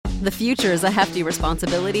The future is a hefty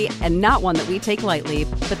responsibility and not one that we take lightly,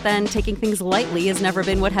 but then taking things lightly has never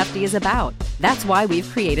been what Hefty is about. That's why we've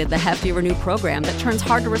created the Hefty Renew program that turns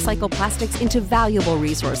hard-to-recycle plastics into valuable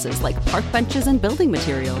resources like park benches and building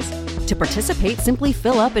materials. To participate, simply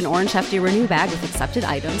fill up an orange Hefty Renew bag with accepted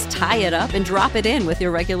items, tie it up, and drop it in with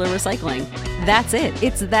your regular recycling. That's it.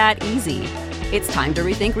 It's that easy. It's time to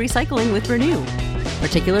rethink recycling with Renew.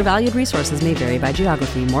 Particular valued resources may vary by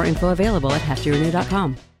geography. More info available at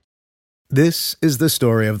heftyrenew.com. This is the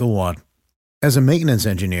story of the one. As a maintenance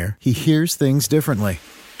engineer, he hears things differently.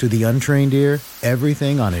 To the untrained ear,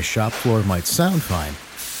 everything on his shop floor might sound fine,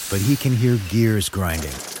 but he can hear gears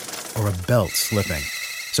grinding or a belt slipping.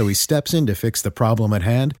 So he steps in to fix the problem at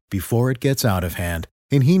hand before it gets out of hand.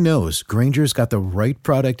 And he knows Grainger's got the right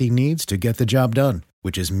product he needs to get the job done,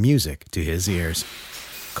 which is music to his ears.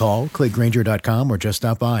 Call, click Grainger.com, or just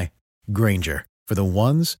stop by. Grainger, for the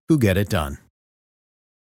ones who get it done.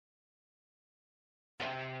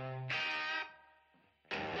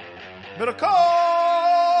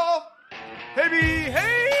 Middlekauff!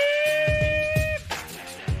 Hey!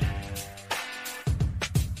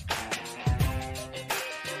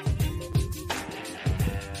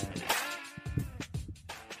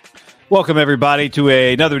 Welcome, everybody, to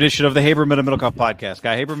another edition of the Haberman and Middlekauff podcast.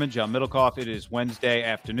 Guy Haberman, John Middlekauff. It is Wednesday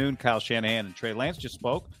afternoon. Kyle Shanahan and Trey Lance just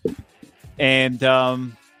spoke. And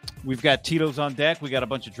we've got Tito's on deck. We got a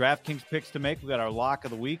bunch of DraftKings picks to make. We got our lock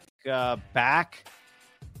of the week back.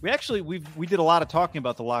 We did a lot of talking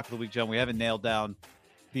about the lock of the week, John. We haven't nailed down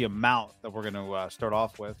the amount that we're going to start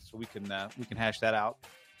off with, so we can hash that out.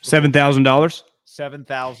 $7,000.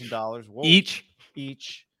 $7,000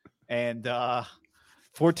 each, and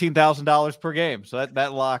 $14,000 per game. So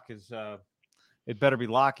that lock is it better be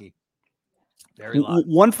locky. Very locky.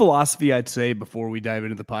 One philosophy I'd say before we dive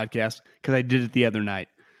into the podcast, because I did it the other night.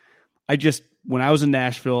 When I was in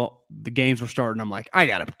Nashville, the games were starting. I'm like, I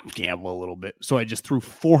got to gamble a little bit. So I just threw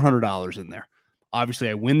 $400 in there. Obviously,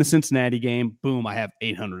 I win the Cincinnati game. Boom, I have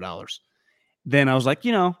 $800. Then I was like,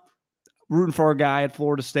 rooting for a guy at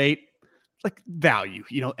Florida State. Like value,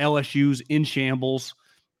 LSU's in shambles.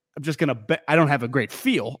 I'm just going to bet. I don't have a great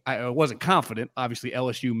feel. I wasn't confident. Obviously,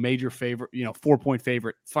 LSU major favorite, 4-point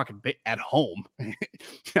favorite, fucking at home.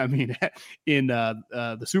 I mean, in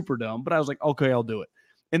the Superdome. But I was like, okay, I'll do it.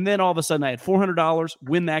 And then all of a sudden I had $400,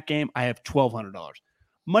 win that game. I have $1,200.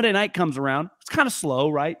 Monday night comes around. It's kind of slow,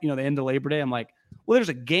 right? The end of Labor Day. I'm like, well, there's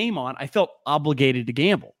a game on. I felt obligated to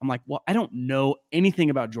gamble. I'm like, well, I don't know anything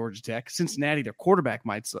about Georgia Tech. Cincinnati, their quarterback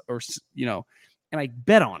might, and I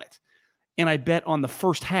bet on it. And I bet on the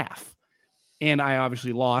first half. And I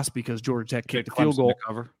obviously lost because Georgia Tech kicked the field goal.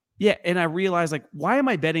 Cover. Yeah. And I realized, why am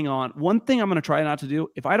I betting on one thing I'm going to try not to do?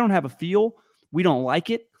 If I don't have a feel, we don't like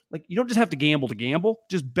it. You don't just have to gamble.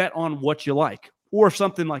 Just bet on what you like. Or if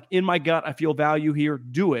something like in my gut, I feel value here,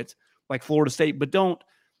 do it, like Florida State. But don't,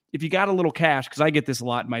 if you got a little cash, because I get this a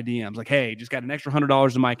lot in my DMs, like, hey, just got an extra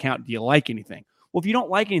 $100 in my account. Do you like anything? Well, if you don't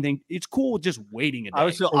like anything, it's cool with just waiting a day. I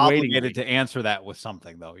always feel obligated to answer that with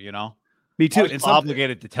something, though, Me too. It's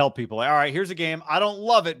obligated to tell people, all right, here's a game. I don't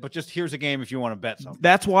love it, but just here's a game if you want to bet something.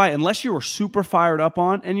 That's why, unless you were super fired up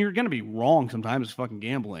on, and you're going to be wrong sometimes, it's fucking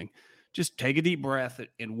gambling. Just take a deep breath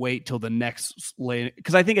and wait till the next late.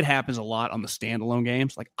 Because I think it happens a lot on the standalone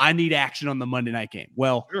games. Like, I need action on the Monday night game.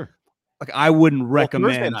 Well, sure. I wouldn't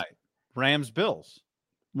recommend Thursday night, Rams-Bills.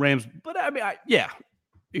 But I mean,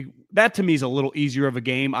 that to me is a little easier of a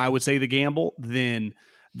game. I would say the gamble than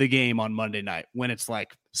the game on Monday night when it's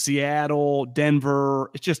like Seattle,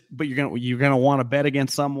 Denver. It's just, but you're gonna want to bet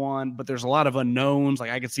against someone. But there's a lot of unknowns.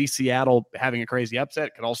 Like, I could see Seattle having a crazy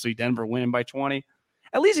upset. Could also see Denver winning by 20.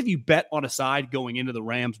 At least if you bet on a side going into the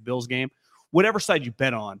Rams-Bills game, whatever side you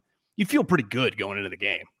bet on, you feel pretty good going into the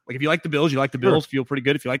game. Like, if you like the Bills, Bills, feel pretty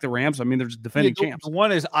good. If you like the Rams, I mean, they're just defending champs.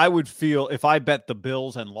 One is, I would feel, if I bet the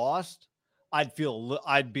Bills and lost, I'd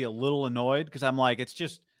be a little annoyed because I'm like, it's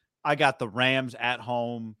just, I got the Rams at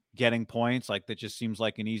home getting points. Like, that just seems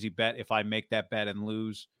like an easy bet. If I make that bet and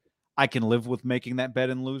lose, I can live with making that bet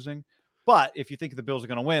and losing. But if you think the Bills are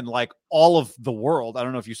going to win, like all of the world, I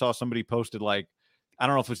don't know if you saw somebody posted, like, I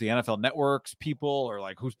don't know if it was the NFL Network's people or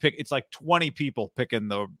like who's pick. It's like 20 people picking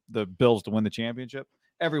the Bills to win the championship.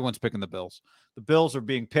 Everyone's picking the Bills. The Bills are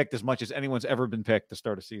being picked as much as anyone's ever been picked to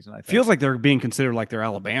start a season. I think. Feels like they're being considered like they're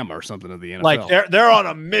Alabama or something of the NFL. Like they're on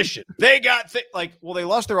a mission. They got they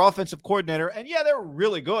lost their offensive coordinator, and yeah, they're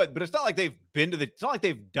really good, but it's not like they've been to it's not like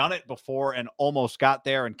they've done it before and almost got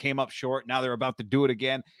there and came up short. Now they're about to do it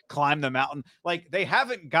again, climb the mountain. Like, they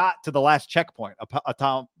haven't got to the last checkpoint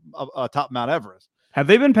atop Mount Everest. Have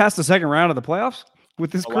they been past the second round of the playoffs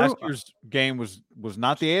with this crew? Last year's game was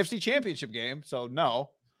not the AFC Championship game, so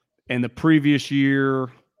no. And the previous year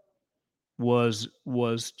was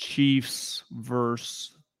Chiefs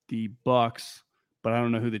versus the Bucks, but I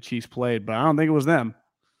don't know who the Chiefs played, but I don't think it was them.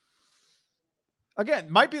 Again,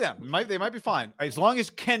 might be them. They might be fine. As long as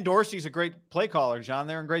Ken Dorsey's a great play caller, John,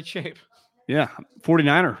 they're in great shape. Yeah,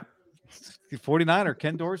 49er. 49er,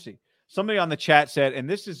 Ken Dorsey. Somebody on the chat said, and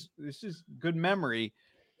this is good memory,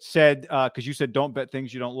 said, because you said don't bet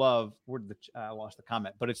things you don't love. I lost the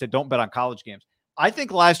comment, but it said don't bet on college games. I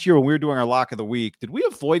think last year when we were doing our lock of the week, did we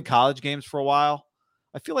avoid college games for a while?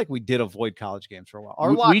 I feel like we did avoid college games for a while.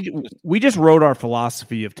 We just wrote our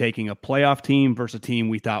philosophy of taking a playoff team versus a team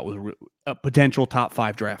we thought was a potential top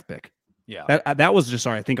 5 draft pick. Yeah. That was just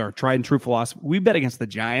I think our tried and true philosophy. We bet against the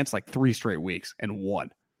Giants like 3 straight weeks and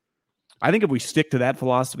won. I think if we stick to that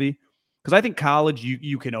philosophy, because I think college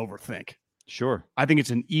you can overthink. Sure. I think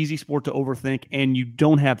it's an easy sport to overthink, and you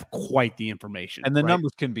don't have quite the information. And the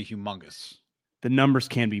numbers can be humongous. The numbers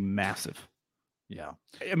can be massive. Yeah.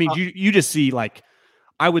 I mean, you just see, like,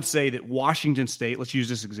 I would say that Washington State, let's use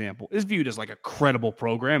this example, is viewed as like a credible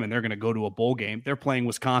program, and they're going to go to a bowl game. They're playing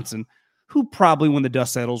Wisconsin, who probably, when the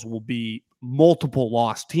dust settles, will be multiple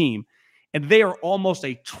loss team. And they are almost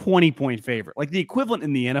a 20-point favorite. Like the equivalent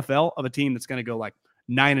in the NFL of a team that's going to go like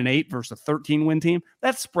 9-8 versus a 13-win team.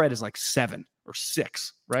 That spread is like 7 or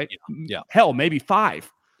 6, right? Yeah. Hell, maybe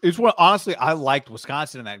 5. It's what, honestly, I liked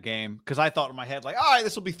Wisconsin in that game because I thought in my head, like, all right,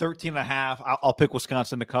 this will be 13.5. I'll pick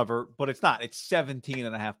Wisconsin to cover, but it's not. It's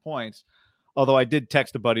 17.5 points. Although I did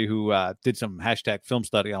text a buddy who did some hashtag film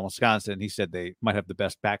study on Wisconsin. He said they might have the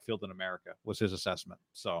best backfield in America, was his assessment.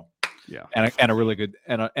 So, yeah. And a really good,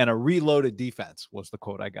 and a reloaded defense was the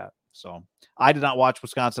quote I got. So I did not watch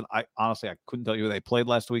Wisconsin. I couldn't tell you who they played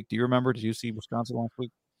last week. Do you remember? Did you see Wisconsin last week?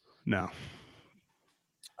 No.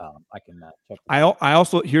 I can check. I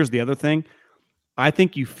also, here's the other thing. I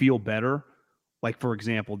think you feel better, like, for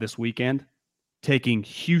example, this weekend, taking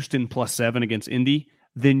Houston +7 against Indy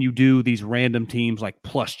than you do these random teams like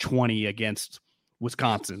 +20 against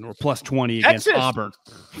Wisconsin or +20 against Auburn.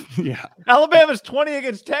 Yeah. Alabama's 20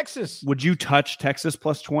 against Texas. Would you touch Texas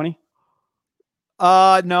 +20?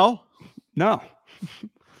 No. No. No.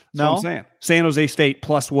 What I'm saying. San Jose State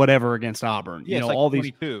plus whatever against Auburn. Yeah, you know, like all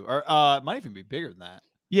 22, these, or it might even be bigger than that.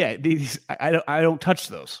 Yeah, I don't touch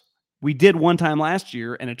those. We did one time last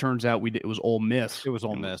year, and it turns out it was Ole Miss. It was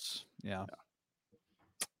Ole Miss. Yeah.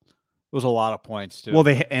 It was a lot of points too. Well,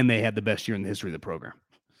 they had the best year in the history of the program.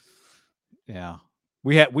 Yeah.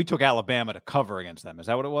 We took Alabama to cover against them. Is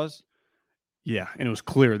that what it was? Yeah, and it was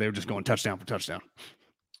clear they were just going touchdown for touchdown.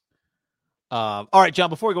 All right, John,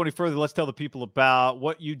 before we go any further, let's tell the people about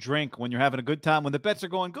what you drink when you're having a good time, when the bets are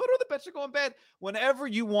going good or the bets are going bad. Whenever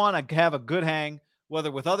you want to have a good hang, whether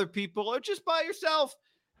with other people or just by yourself,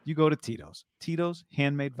 you go to Tito's. Tito's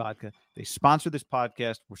Handmade Vodka. They sponsor this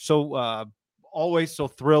podcast. We're so always so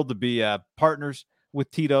thrilled to be partners with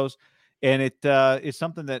Tito's. And it is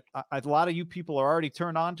something that a lot of you people are already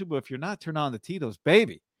turned on to. But if you're not turned on to Tito's,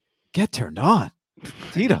 baby, get turned on.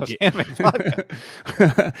 Tito's Handmade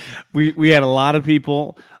Vodka. We had a lot of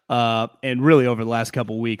people, and really over the last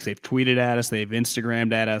couple of weeks, they've tweeted at us, they've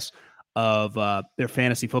Instagrammed at us of their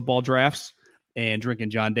fantasy football drafts and drinking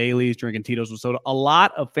John Daly's, drinking Tito's with soda. A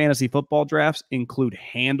lot of fantasy football drafts include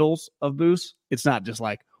handles of booze. It's not just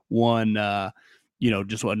like one,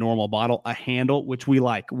 just a normal bottle, a handle, which we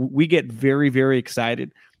like. We get very, very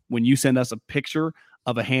excited when you send us a picture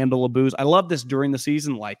of a handle of booze. I love this during the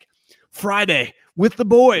season, like Friday with the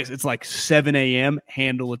boys. It's like 7 a.m.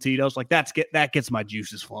 handle of Tito's. Like that gets my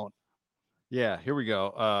juices flowing. Yeah, here we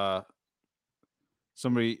go.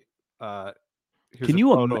 Somebody can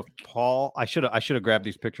you of Paul? I should have grabbed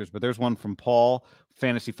these pictures, but there's one from Paul,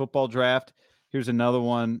 fantasy football draft. Here's another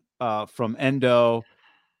one from Endo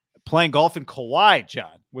playing golf in Kauai,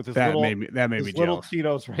 John, with his that little made me little jealous.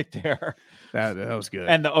 Tito's right there. That was good.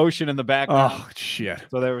 And the ocean in the background. Oh shit.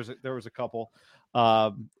 So there was a couple.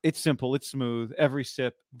 It's simple, it's smooth, every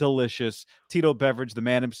sip delicious. Tito Beverage, the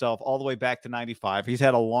man himself, all the way back to 95. He's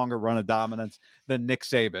had a longer run of dominance than Nick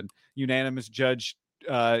Saban. Unanimous judge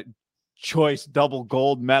choice double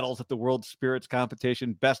gold medals at the World Spirits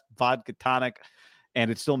Competition, best vodka tonic,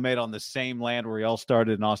 and it's still made on the same land where he all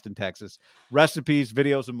started in Austin, Texas. Recipes,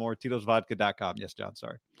 videos, and more, Tito'sVodka.com. Yes, John,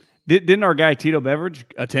 sorry. Didn't our guy Tito Beverage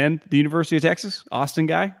attend the University of Texas, Austin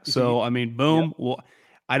guy? So, I mean, boom. Yep. Well,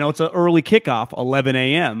 I know it's an early kickoff, 11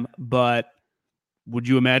 a.m., but would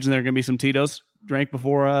you imagine there are going to be some Tito's drank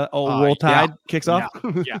before Roll Tide kicks off?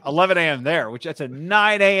 Yeah, 11 a.m. there, which that's a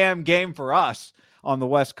 9 a.m. game for us on the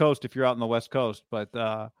West Coast if you're out on the West Coast. But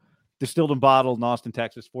distilled and bottled in Austin,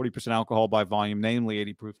 Texas, 40% alcohol by volume, namely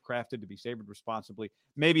 80 proof, crafted to be savored responsibly.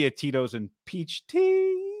 Maybe a Tito's and peach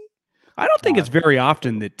tea. I don't think it's very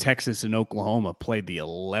often that Texas and Oklahoma played the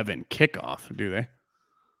 11 kickoff, do they?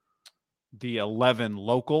 The 11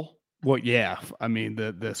 local. Well, yeah. I mean,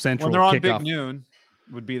 the central when they're on kickoff, big noon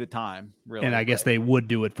would be the time, really. and I guess they would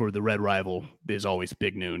do it for the Red Rival. Is always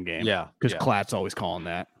big noon game. Yeah, because Klatt's always calling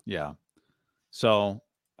that. Yeah. So,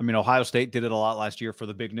 I mean, Ohio State did it a lot last year for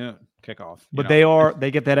the big noon kickoff. But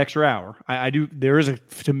they get that extra hour. I do. There is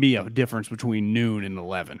to me a difference between noon and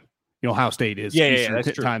 11. Ohio State is Eastern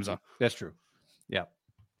that's true. Time zone. That's true. Yeah.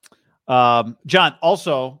 John,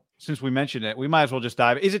 also, since we mentioned it, we might as well just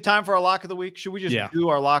dive. Is it time for our lock of the week? Should we just do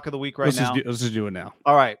our lock of the week now? Let's just do it now.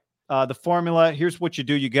 All right. The formula, here's what you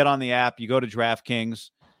do. You get on the app, you go to DraftKings,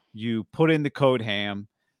 you put in the code HAM,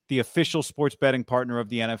 the official sports betting partner of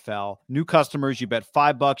the NFL. New customers, you bet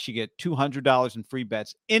 $5, you get $200 in free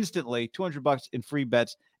bets instantly, $200 in free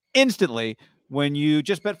bets instantly when you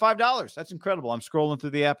just bet $5. That's incredible. I'm scrolling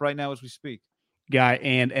through the app right now as we speak. Guy,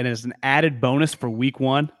 and as an added bonus for week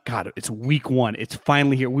one, God, it's week one. It's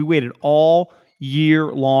finally here. We waited all year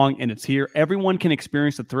long, and it's here. Everyone can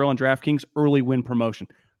experience the thrill in DraftKings early win promotion.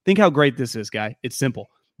 Think how great this is, guy. It's simple.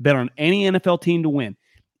 Bet on any NFL team to win.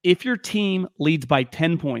 If your team leads by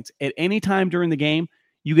 10 points at any time during the game,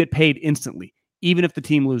 you get paid instantly, even if the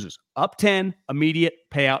team loses. Up 10, immediate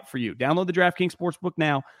payout for you. Download the DraftKings Sportsbook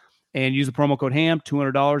now and use the promo code HAM,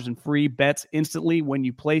 $200 in free bets instantly when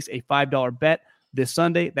you place a $5 bet this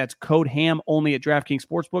Sunday. That's code HAM only at DraftKings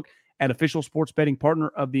Sportsbook, an official sports betting partner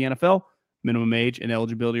of the NFL. Minimum age and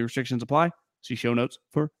eligibility restrictions apply. See show notes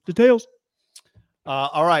for details.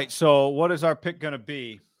 All right. So what is our pick going to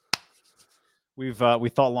be? We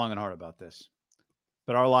thought long and hard about this,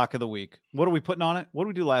 but our lock of the week, what are we putting on it? What did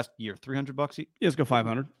we do last year? $300 each? Yeah, let's go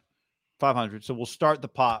 500. 500. So we'll start the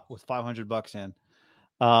pot with $500 in.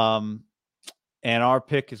 And our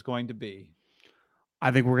pick is going to be,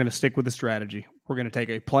 I think we're going to stick with the strategy. We're going to take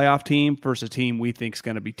a playoff team versus a team we think is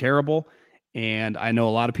going to be terrible. And I know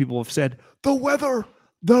a lot of people have said, the weather,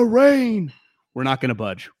 the rain. We're not going to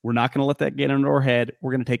budge. We're not going to let that get into our head.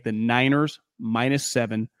 We're going to take the Niners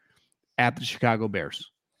 -7 at the Chicago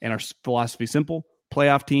Bears. And our philosophy is simple.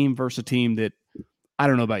 Playoff team versus a team that, I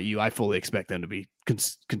don't know about you, I fully expect them to be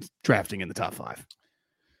drafting in the top 5.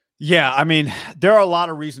 Yeah, I mean, there are a lot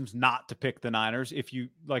of reasons not to pick the Niners. If you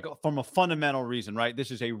like, from a fundamental reason, right?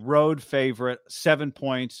 This is a road favorite, 7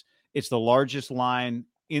 points. It's the largest line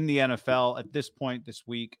in the NFL at this point this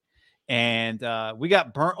week. And we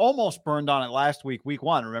got almost burned on it last week, week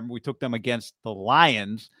 1. Remember, we took them against the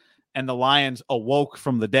Lions, and the Lions awoke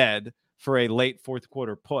from the dead for a late fourth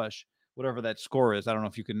quarter push, whatever that score is. I don't know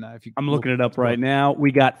if you can. I'm looking it up right now.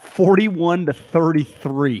 We got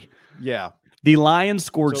 41-33. Yeah. The Lions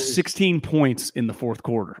scored 16 points in the fourth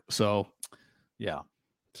quarter. So, yeah.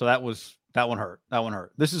 So that one hurt. That one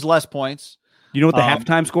hurt. This is less points. You know what the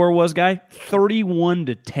halftime score was, guy?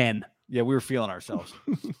 31-10. Yeah, we were feeling ourselves.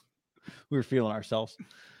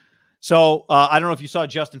 So I don't know if you saw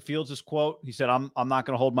Justin Fields' quote. He said, I'm not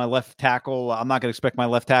going to hold my left tackle. I'm not going to expect my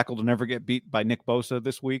left tackle to never get beat by Nick Bosa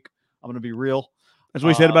this week. I'm going to be real. That's what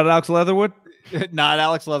he said about Alex Leatherwood? Not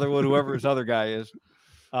Alex Leatherwood, whoever his other guy is.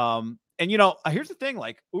 And, here's the thing,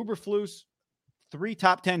 like Uberflus, 3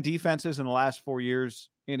 top 10 defenses in the last 4 years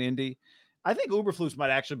in Indy. I think Uberflus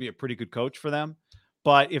might actually be a pretty good coach for them.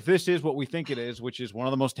 But if this is what we think it is, which is one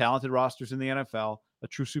of the most talented rosters in the NFL, a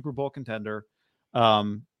true Super Bowl contender,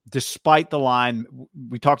 despite the line,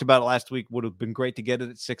 we talked about it last week, would have been great to get it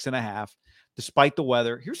at 6.5, despite the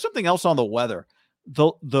weather. Here's something else on the weather.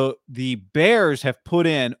 The Bears have put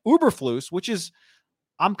in Uberflus, which is,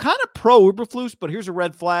 I'm kind of pro Uberflus, but here's a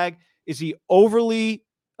red flag. Is he overly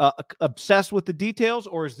obsessed with the details,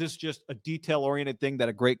 or is this just a detail-oriented thing that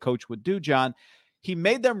a great coach would do, John? He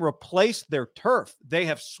made them replace their turf. They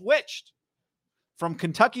have switched from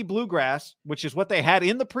Kentucky bluegrass, which is what they had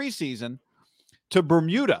in the preseason, to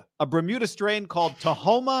Bermuda, a Bermuda strain called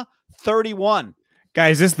Tahoma 31.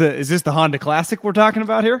 Guys, is this the Honda Classic we're talking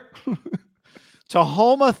about here?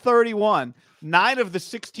 Tahoma 31. 9 of the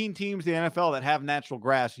 16 teams in the NFL that have natural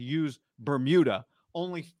grass use Bermuda.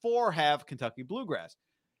 Only 4 have Kentucky bluegrass.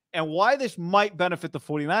 And why this might benefit the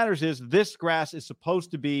 49ers is this grass is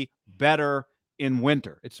supposed to be better in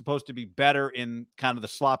winter. It's supposed to be better in kind of the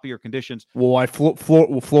sloppier conditions. Well,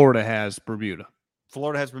 Florida has Bermuda.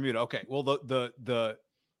 Florida has Bermuda. Okay. Well, the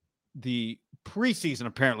preseason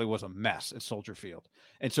apparently was a mess at Soldier Field.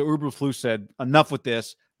 And so Uberflus said, enough with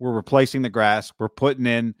this. We're replacing the grass. We're putting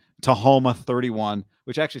in Tahoma 31,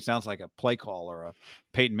 which actually sounds like a play call or a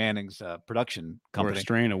Peyton Manning's production company. Or a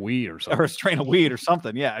strain of weed or something. Or a strain of weed or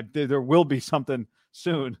something. Yeah, there will be something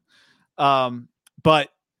soon. But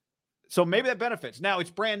So maybe that benefits. Now it's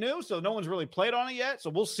brand new, so no one's really played on it yet. So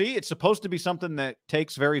we'll see. It's supposed to be something that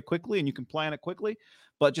takes very quickly and you can plan it quickly,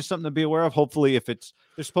 but just something to be aware of. Hopefully, if there's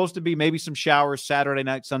supposed to be maybe some showers Saturday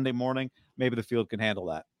night, Sunday morning, maybe the field can handle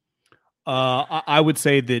that. I would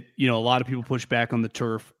say that, a lot of people push back on the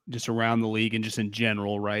turf just around the league and just in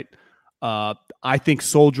general, right? I think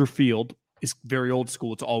Soldier Field is very old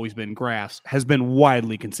school. It's always been grass, has been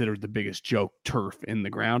widely considered the biggest joke turf in the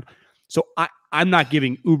ground. So I'm not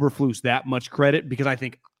giving Uberflus that much credit because I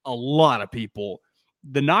think a lot of people,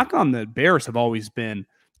 the knock on the Bears have always been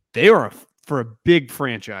they are for a big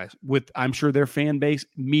franchise with, I'm sure their fan base,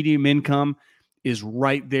 medium income is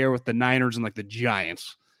right there with the Niners and like the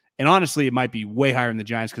Giants. And honestly, it might be way higher than the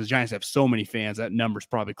Giants because the Giants have so many fans. That number's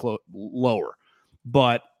probably lower.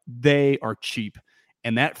 But they are cheap.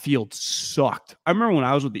 And that field sucked. I remember when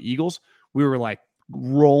I was with the Eagles, we were like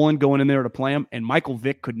rolling going in there to play them, and Michael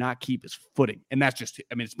Vick could not keep his footing. And that's just,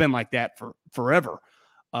 it's been like that for forever.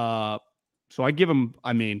 So I give them,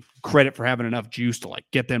 credit for having enough juice to like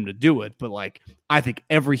get them to do it. But like, I think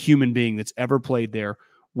every human being that's ever played there,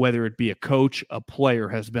 whether it be a coach, a player,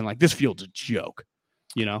 has been like, this field's a joke.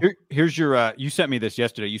 Here's your, you sent me this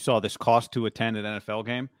yesterday. You saw this cost to attend an NFL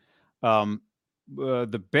game.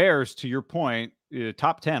 The Bears, to your point,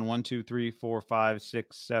 top 10, 1, 2, 3, 4, 5,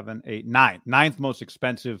 6, 7, 8, 9. Ninth most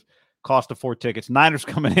expensive cost of 4 tickets. Niners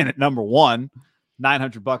coming in at number 1,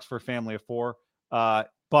 $900 for a family of 4.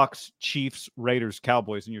 Bucks, Chiefs, Raiders,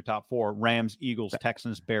 Cowboys in your top 4. Rams, Eagles,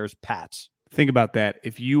 Texans, Bears, Pats. Think about that.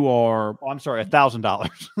 If you are, $1,000.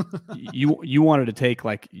 you wanted to take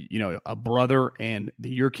like, a brother and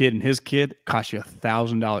your kid and his kid, cost you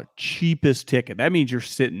 $1,000 cheapest ticket. That means you're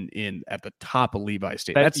sitting in at the top of Levi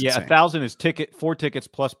Stadium. That's insane. 1,000 is 4 tickets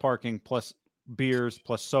plus parking plus beers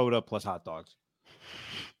plus soda plus hot dogs.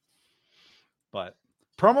 But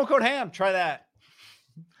promo code HAM, try that.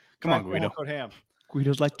 Come on, Guido. Promo code HAM.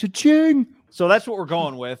 Guido's like cha-ching. So that's what we're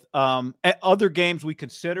going with. At other games we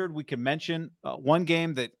considered, we can mention one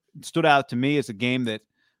game that stood out to me as a game that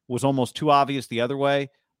was almost too obvious the other way.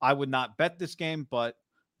 I would not bet this game, but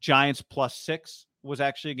Giants +6 was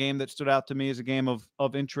actually a game that stood out to me as a game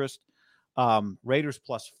of interest. Raiders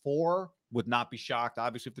 +4 would not be shocked,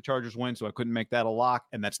 obviously, if the Chargers win, so I couldn't make that a lock,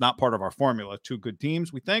 and that's not part of our formula. 2 good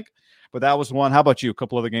teams, we think, but that was one. How about you? A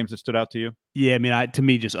couple other games that stood out to you? Yeah, to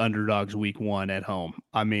me, just underdogs week 1 at home.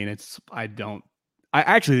 I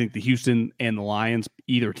actually think the Houston and the Lions,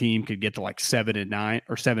 either team could get to like 7-9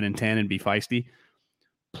 or 7-10 and be feisty.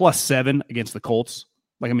 +7 against the Colts.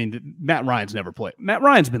 Matt Ryan's never played. Matt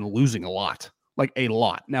Ryan's been losing a lot.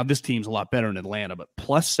 Now, this team's a lot better in Atlanta, but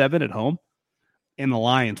 +7 at home. And the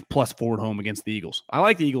Lions +4 at home against the Eagles. I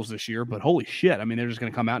like the Eagles this year, but holy shit. They're just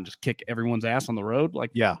going to come out and just kick everyone's ass on the road.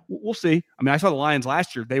 Yeah, we'll see. I saw the Lions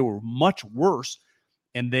last year. They were much worse,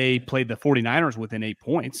 and they played the 49ers within 8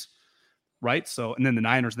 points, right? So, and then the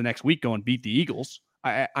Niners the next week go and beat the Eagles.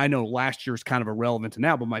 I know last year is kind of irrelevant to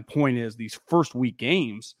now, but my point is these first week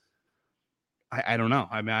games, I don't know.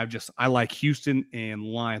 I like Houston and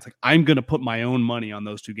Lions. I'm going to put my own money on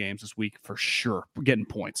those 2 games this week for sure. We're getting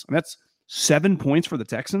points. That's 7 points for the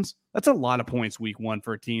Texans. That's a lot of points week 1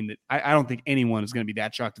 for a team that I don't think anyone is going to be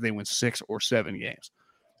that shocked if they win 6 or 7 games.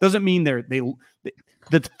 Doesn't mean the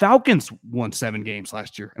Falcons won 7 games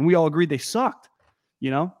last year, and we all agreed they sucked.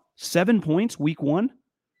 7 points week 1.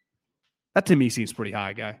 That to me seems pretty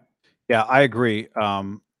high, guy. Yeah, I agree.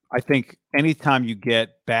 I think anytime you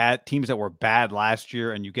get bad teams that were bad last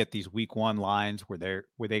year, and you get these week 1 lines where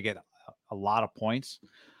they get a lot of points,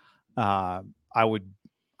 I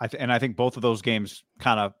think both of those games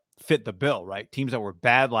kind of fit the bill, right? Teams that were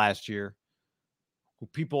bad last year, who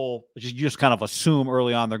people just kind of assume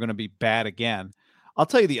early on they're going to be bad again. I'll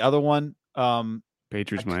tell you the other one.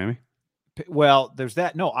 Patriots, Miami. Well, there's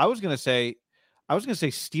that. No, I was going to say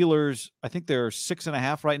Steelers. I think they're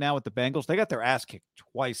 6.5 right now with the Bengals. They got their ass kicked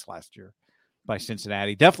twice last year by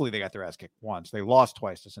Cincinnati. Definitely they got their ass kicked once. They lost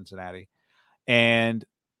twice to Cincinnati. And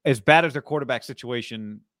as bad as their quarterback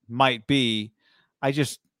situation might be, I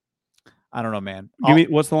don't know, man. Give me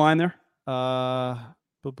what's the line there? 6.5.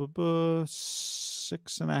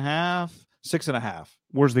 6.5.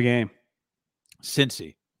 Where's the game?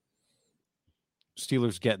 Cincy.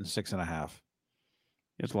 Steelers getting 6.5.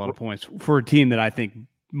 It's a lot of points for a team that I think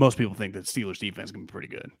most people think that Steelers defense is going to be pretty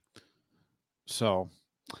good. So,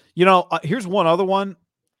 here's one other one.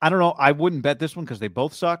 I don't know. I wouldn't bet this one because they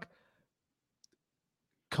both suck.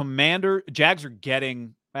 Jags are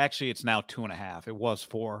getting, actually, it's now 2.5. It was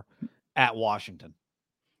 4 at Washington.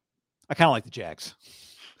 I kind of like the Jags.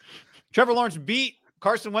 Trevor Lawrence beat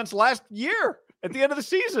Carson Wentz last year at the end of the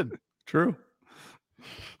season. True.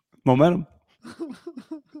 Momentum.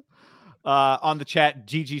 On the chat,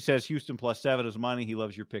 Gigi says Houston +7 is money. He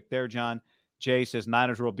loves your pick there, John. Jay says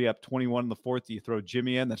Niners will be up 21 in the fourth. Do you throw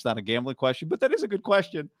Jimmy in? That's not a gambling question, but that is a good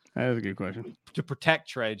question. That is a good question. To protect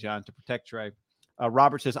Trey, John, to protect Trey.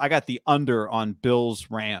 Robert says, I got the under on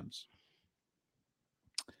Bills-Rams.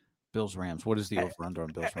 Bills-Rams. What is the over-under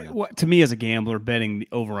on Bills-Rams? To me, as a gambler, betting the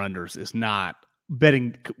over-unders is not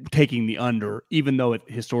taking the under, even though it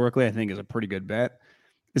historically I think is a pretty good bet,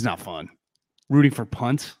 is not fun. Rooting for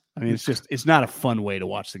punts. I mean, it's not a fun way to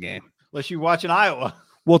watch the game. Unless you watch in Iowa.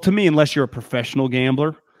 Well, to me, unless you're a professional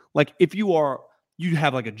gambler, like if you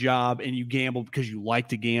have like a job and you gamble because you like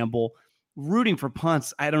to gamble, rooting for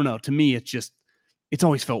punts, I don't know. To me, it's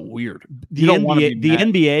always felt weird. The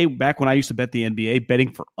NBA, back when I used to bet the NBA,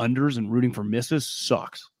 betting for unders and rooting for misses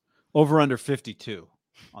sucks. Over under 52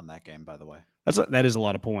 on that game, by the way. That is a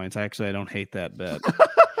lot of points. Actually, I don't hate that bet.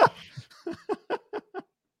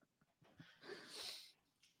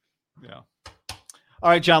 Yeah. All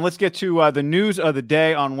right, John, let's get to the news of the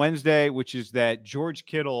day on Wednesday, which is that George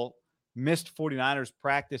Kittle missed 49ers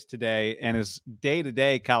practice today and is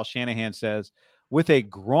day-to-day, Kyle Shanahan says, with a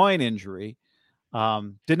groin injury.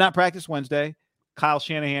 Did not practice Wednesday. Kyle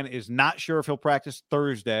Shanahan is not sure if he'll practice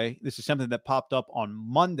Thursday. This is something that popped up on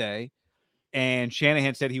Monday, and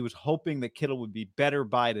Shanahan said he was hoping that Kittle would be better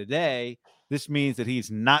by today. This means that he's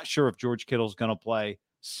not sure if George Kittle's going to play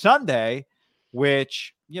Sunday,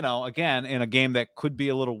 which, again, in a game that could be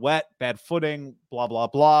a little wet, bad footing, blah, blah,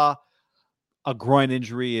 blah. A groin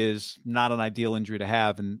injury is not an ideal injury to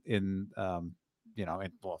have in an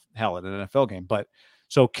NFL game. But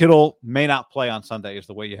so Kittle may not play on Sunday is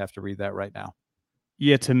the way you have to read that right now.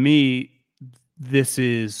 Yeah, to me, this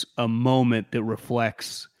is a moment that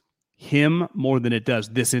reflects him more than it does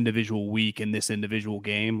this individual week and this individual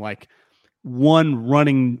game. Like, one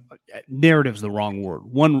running narrative's the wrong word.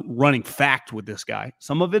 One running fact with this guy.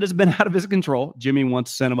 Some of it has been out of his control. Jimmy once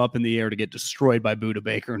sent him up in the air to get destroyed by Budda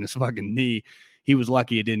Baker in his fucking knee. He was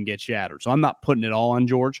lucky it didn't get shattered. So I'm not putting it all on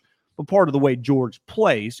George, but part of the way George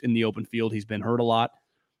plays in the open field, he's been hurt a lot.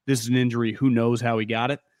 This is an injury. Who knows how he got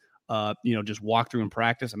it? Just walk through in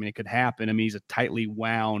practice. I mean, it could happen. I mean, he's a tightly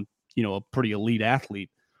wound, a pretty elite athlete.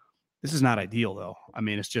 This is not ideal though. I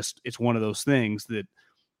mean, it's one of those things that,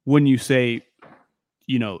 when you say,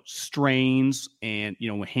 strains and,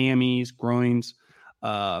 hammies, groins,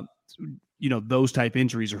 those type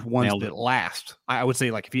injuries are ones that last. I would say,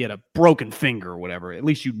 like, if he had a broken finger or whatever, at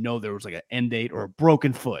least there was like an end date, or a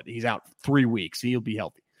broken foot. He's out 3 weeks. He'll be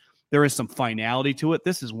healthy. There is some finality to it.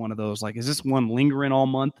 This is one of those, like, is this one lingering all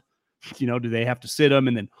month? Do they have to sit him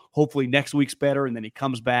and then hopefully next week's better and then he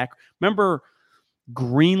comes back? Remember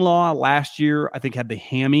Greenlaw last year, I think, had the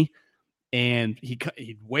hammy. And he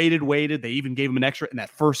waited. They even gave him an extra in that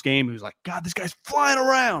first game. He was like, God, this guy's flying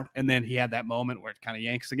around. And then he had that moment where it kind of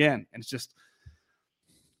yanks again. And it's just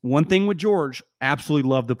one thing with George. Absolutely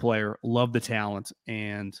love the player, love the talent.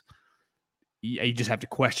 And you just have to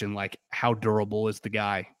question, like, how durable is the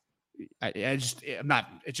guy? It's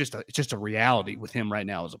just a reality with him right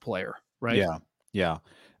now as a player. Right. Yeah.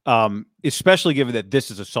 Especially given that this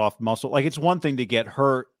is a soft muscle. Like, it's one thing to get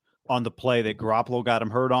hurt on the play that Garoppolo got him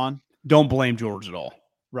hurt on. Don't blame George at all.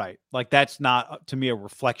 Right. Like, that's not, to me, a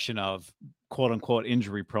reflection of quote unquote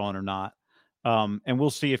injury prone or not. And we'll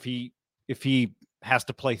see if he has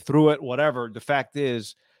to play through it, whatever. The fact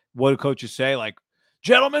is, what do coaches say? Like,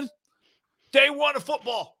 gentlemen, day one of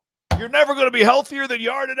football, you're never going to be healthier than you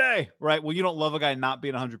are today. Right. Well, you don't love a guy not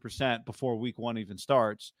being 100% before week one even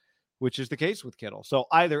starts, which is the case with Kittle. So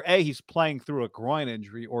either A, he's playing through a groin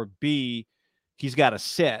injury, or B, he's got to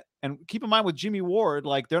sit. And keep in mind with Jimmy Ward,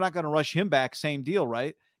 like, they're not going to rush him back. Same deal,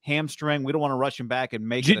 right? Hamstring. We don't want to rush him back and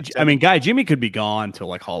make it. Jimmy could be gone till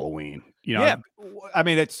like Halloween. Yeah. I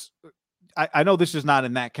mean, I know this is not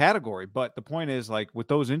in that category, but the point is, like, with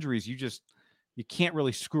those injuries, you can't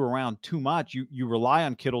really screw around too much. You rely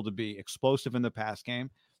on Kittle to be explosive in the pass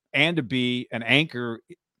game and to be an anchor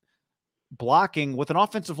blocking with an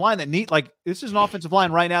offensive line that this is an offensive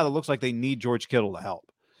line right now that looks like they need George Kittle to help.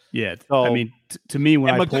 Yeah, so, I mean, to me,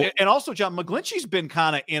 and also, John, McGlinchey's been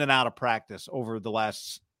kind of in and out of practice over the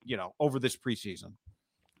last, over this preseason.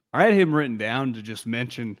 I had him written down to just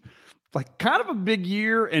mention, like, kind of a big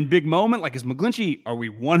year and big moment. Like, is McGlinchey, are we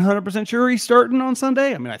 100% sure he's starting on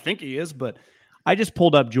Sunday? I mean, I think he is, but I just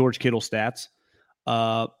pulled up George Kittle stats.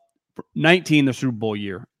 19, the Super Bowl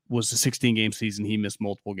year, was a 16-game season. He missed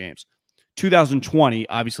multiple games. 2020,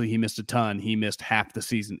 obviously, he missed a ton. He missed half the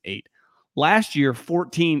season, 8. Last year,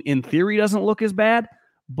 14, in theory, doesn't look as bad,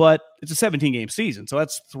 but it's a 17-game season, so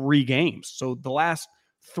that's 3 games. So the last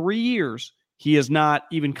 3 years, he has not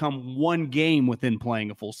even come one game within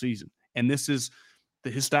playing a full season. And this is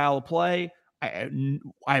his style of play. I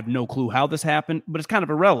have no clue how this happened, but it's kind of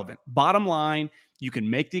irrelevant. Bottom line, you can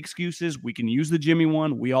make the excuses. We can use the Jimmy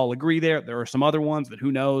one. We all agree there. There are some other ones that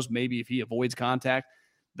who knows, maybe if he avoids contact.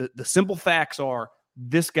 The simple facts are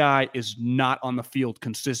this guy is not on the field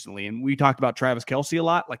consistently. And we talked about Travis Kelce a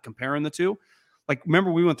lot, like comparing the two. Like,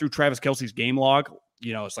 remember we went through Travis Kelce's game log?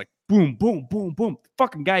 You know, it's like boom, boom, boom, boom. The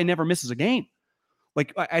fucking guy never misses a game.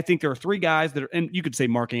 Like, I think there are three guys that are, and you could say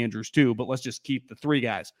Mark Andrews too, but let's just keep the three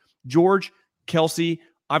guys. George, Kelce,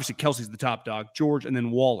 obviously Kelce's the top dog, George, and then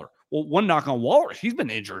Waller. Well, one knock on Waller, he's been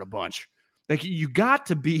injured a bunch. Like, you got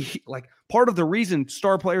to be, like, part of the reason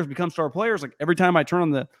star players become star players, like every time I turn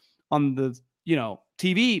on the you know,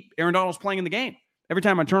 TV, Aaron Donald's playing in the game. Every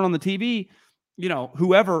time I turn on the TV, you know,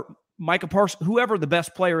 whoever, Micah Parsons, whoever the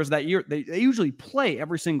best player is that year, they usually play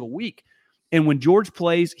every single week. And when George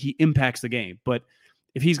plays, he impacts the game. But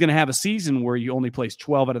if he's going to have a season where he only plays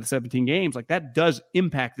 12 out of the 17 games, like that does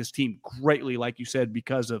impact this team greatly, like you said,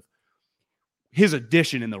 because of his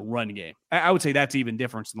addition in the run game. I would say that's even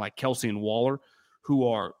different than like Kelce and Waller, who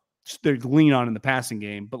are, they're lean on in the passing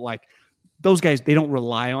game. But like those guys, they don't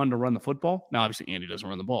rely on to run the football. Now, obviously, Andy doesn't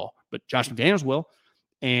run the ball, but Josh McDaniels will.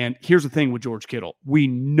 And here's the thing with George Kittle. We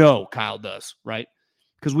know Kyle does, right?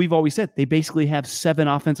 Because we've always said they basically have 7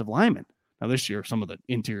 offensive linemen. Now, this year, some of the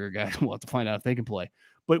interior guys will have to find out if they can play.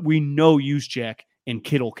 But we know Juszczyk and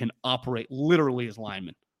Kittle can operate literally as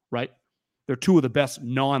linemen, right? They're two of the best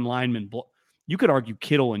non-linemen. You could argue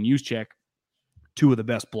Kittle and Juszczyk, two of the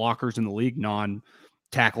best blockers in the league,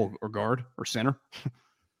 non-tackle or guard or center.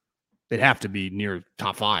 They'd have to be near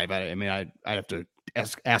top 5. I mean, I'd have to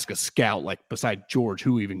ask a scout, like, beside George,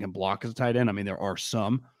 who even can block as a tight end. I mean, there are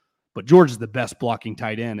some, but George is the best blocking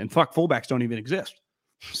tight end. And fullbacks don't even exist.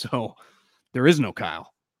 So there is no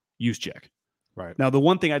Kyle Juszczyk. Right. Now, the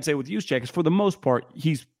one thing I'd say with Juszczyk is, for the most part,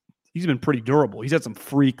 he's been pretty durable. He's had some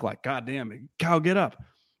freak, like, God damn it, Kyle, get up.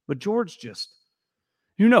 But George just,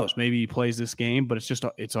 who knows? Maybe he plays this game, but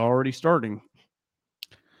it's already starting.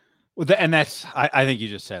 Well, and that's, I think you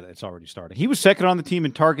just said it. It's already starting. He was second on the team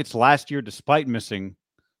in targets last year, despite missing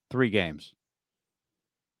 3 games.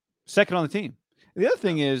 Second on the team. The other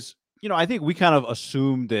thing is, you know, I think we kind of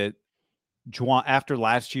assumed that after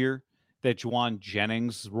last year, that Juwan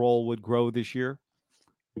Jennings' role would grow this year.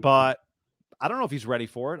 But I don't know if he's ready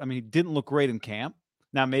for it. I mean, he didn't look great in camp.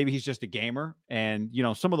 Now, maybe he's just a gamer. And, you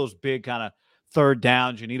know, some of those big kind of third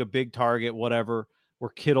downs, you need a big target, whatever,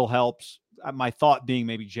 where Kittle helps. My thought being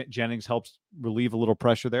maybe Jennings helps relieve a little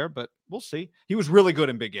pressure there, but we'll see. He was really good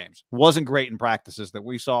in big games. Wasn't great in practices that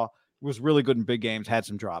we saw. Was really good in big games, had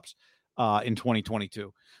some drops in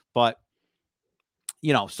 2022. But,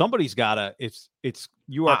 you know, somebody's got to,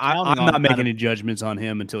 you are counting I'm not making any judgments on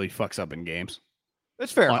him until he fucks up in games.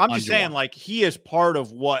 That's fair. I'm just saying, like, he is part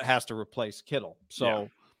of what has to replace Kittle. So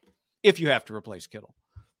if you have to replace Kittle,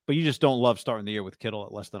 but you just don't love starting the year with Kittle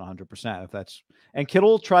at less than 100%. And Kittle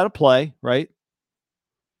will try to play, right?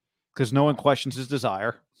 Because no one questions his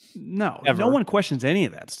desire. No, ever. No one questions any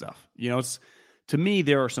of that stuff. You know, to me,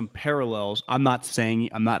 there are some parallels. I'm not saying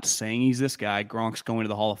he's this guy. Gronk's going to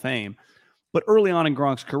the Hall of Fame. But early on in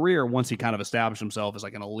Gronk's career, once he kind of established himself as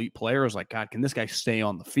like an elite player, it was like, God, can this guy stay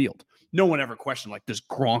on the field? No one ever questioned, like, does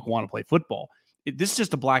Gronk want to play football? This is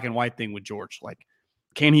just a black and white thing with George. Like,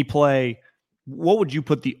 can he play? What would you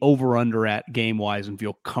put the over-under at game-wise and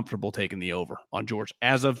feel comfortable taking the over on George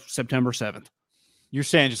as of September 7th? You're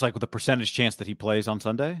saying just like with a percentage chance that he plays on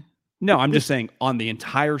Sunday? No, I'm just saying on the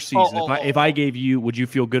entire season. If I gave you, would you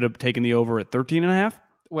feel good at taking the over at 13.5?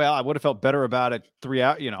 Well, I would have felt better about it 3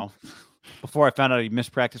 hours, you know, before I found out he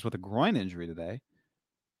missed practice with a groin injury today.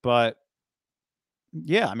 But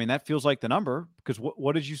yeah, I mean, that feels like the number, because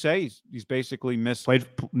what did you say? He's basically missed 3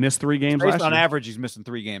 games last year. On average, he's missing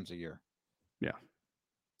 3 games a year. Yeah.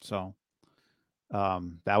 So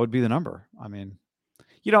that would be the number. I mean,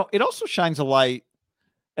 you know, it also shines a light.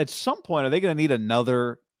 At some point, are they going to need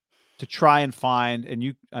another to try and find?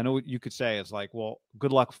 And I know what you could say is like, well,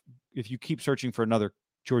 good luck if you keep searching for another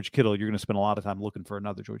George Kittle. You're going to spend a lot of time looking for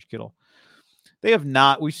another George Kittle. They have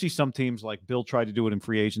not. We see some teams like Bill try to do it in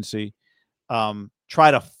free agency,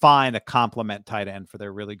 try to find a complement tight end for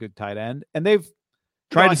their really good tight end, and they've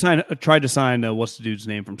tried to sign what's the dude's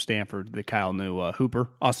name from Stanford that Kyle knew,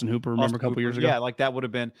 Austin Hooper. Remember a couple years ago? Yeah, like that would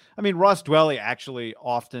have been. I mean, Ross Dwelly actually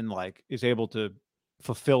often like is able to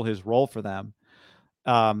fulfill his role for them,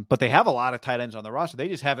 but they have a lot of tight ends on the roster. They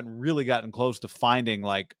just haven't really gotten close to finding,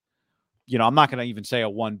 like, you know, I'm not going to even say a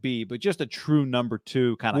 1B, but just a true number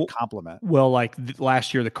 2 kind of complement. Well, like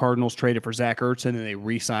last year, the Cardinals traded for Zach Ertz and then they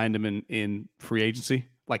re-signed him in free agency.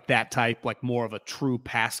 like that type, like more of a true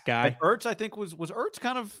pass guy. Like Ertz, I think was Ertz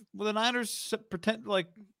kind of with the Niners pretend like.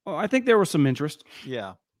 Well, I think there was some interest.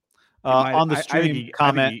 Yeah. On the stream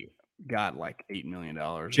comment, I think he got like $8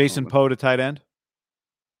 million. Jason Poe to tight end.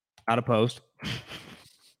 Out of post.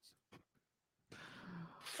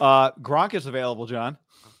 Gronk is available, John.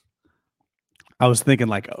 I was thinking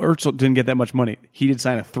like Ertz didn't get that much money. He did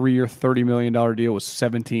sign a 3-year, $30 million deal with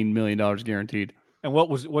 $17 million guaranteed. And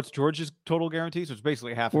what's George's total guarantee? So it's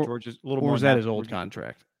basically half of George's. A little more. Or was that his old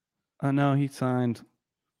contract? No, he signed.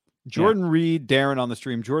 Jordan Reed, Darren on the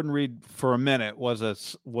stream. Jordan Reed for a minute was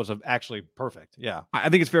actually perfect. Yeah, I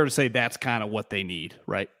think it's fair to say that's kind of what they need,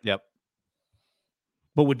 right? Yep.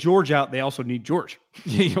 But with George out, they also need George.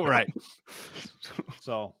 You're right.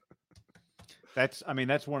 So that's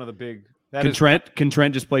one of the big. Can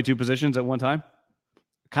Trent just play two positions at one time?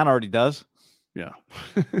 Kind of already does. Yeah.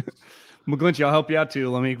 McGlinchey, I'll help you out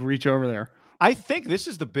too. Let me reach over there. I think this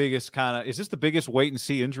is the biggest is this the biggest wait and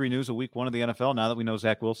see injury news of week 1 of the NFL now that we know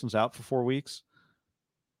Zach Wilson's out for 4 weeks?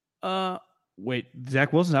 Wait,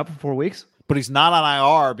 Zach Wilson's out for 4 weeks? But he's not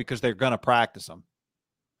on IR because they're going to practice him.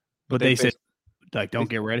 But they said, like, don't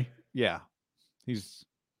get ready? Yeah. Yes,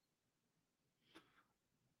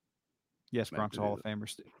 Gronk's a Hall of Famer.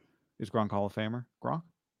 Is Gronk Hall of Famer? Gronk?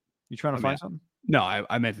 You trying to find something? No,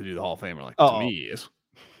 I meant to do the Hall of Famer. Like, to me, he is.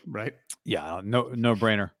 Right? Yeah, no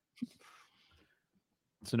brainer.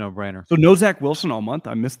 It's a no-brainer. So no Zach Wilson all month?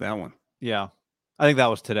 I missed that one. Yeah. I think that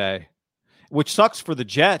was today. Which sucks for the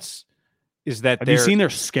Jets is that Have you seen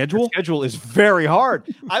their schedule? Their schedule is very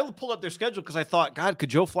hard. I would pull up their schedule because I thought, God, could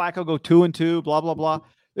Joe Flacco go 2-2, blah, blah, blah.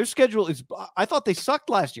 Their schedule is – I thought they sucked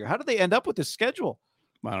last year. How did they end up with this schedule?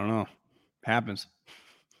 I don't know. Happens.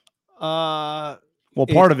 Well,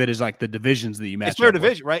 part of it is like the divisions that you match. It's their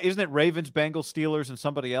division, right? Isn't it Ravens, Bengals, Steelers, and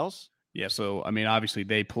somebody else? Yeah, so, I mean, obviously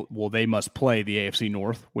they must play the AFC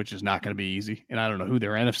North, which is not going to be easy. And I don't know who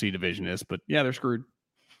their NFC division is, but yeah, they're screwed.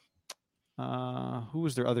 Who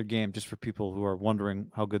was their other game, just for people who are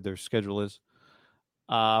wondering how good their schedule is?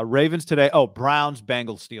 Ravens today. Oh, Browns,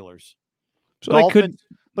 Bengals, Steelers. So Dolphins,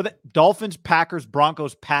 Dolphins, Packers,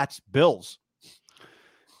 Broncos, Pats, Bills.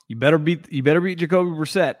 You better beat Jacoby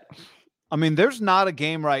Brissett. I mean, there's not a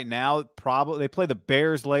game right now. Probably they play the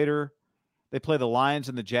Bears later. They play the Lions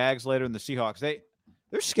and the Jags later, and the Seahawks.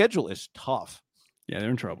 Their schedule is tough. Yeah, they're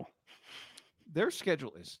in trouble. Their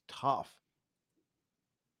schedule is tough.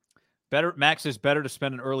 Max says better to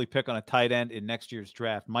spend an early pick on a tight end in next year's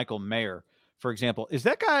draft. Michael Mayer, for example. Is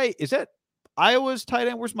that Iowa's tight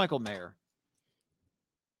end? Where's Michael Mayer?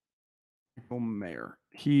 Michael Mayer.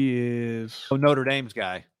 He is Notre Dame's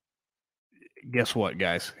guy. Guess what,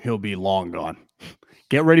 guys? He'll be long gone.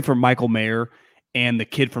 Get ready for Michael Mayer and the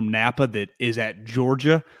kid from Napa that is at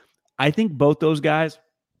Georgia. I think both those guys,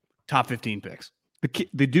 top 15 picks.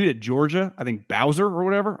 The dude at Georgia, I think Bowser or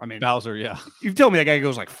whatever. I mean, Bowser, yeah. You tell me that guy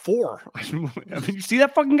goes like 4. I mean, you see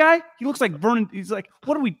that fucking guy? He looks like Vernon. He's like,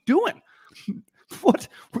 what are we doing? What?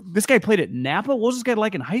 This guy played at Napa? What was this guy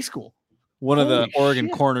like in high school? One of the Oregon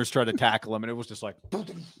corners tried to tackle him, and it was just like,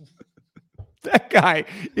 that guy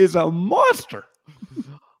is a monster.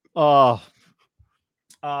 So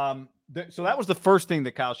that was the first thing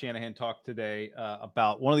that Kyle Shanahan talked today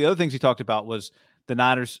about. One of the other things he talked about was the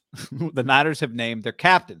Niners. The Niners have named their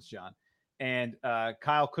captains, John. And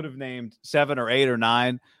Kyle could have named 7 or 8 or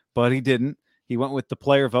 9, but he didn't. He went with the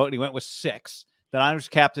player vote, and he went with 6. The Niners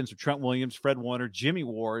captains are Trent Williams, Fred Warner, Jimmy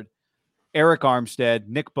Ward, Eric Armstead,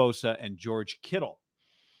 Nick Bosa, and George Kittle.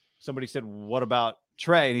 Somebody said, what about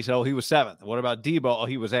Trey? And he said, he was 7th. What about Debo? Oh,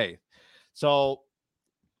 he was 8th. So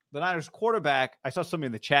the Niners quarterback, I saw somebody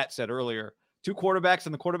in the chat said earlier, 2 quarterbacks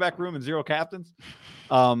in the quarterback room and 0 captains.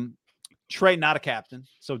 Trey, not a captain,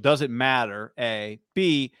 so does it matter? A.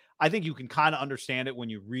 B, I think you can kind of understand it when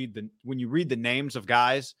you read the names of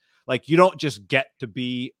guys. Like, you don't just get to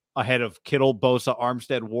be ahead of Kittle, Bosa,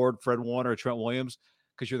 Armstead, Ward, Fred Warner, Trent Williams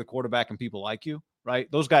because you're the quarterback and people like you,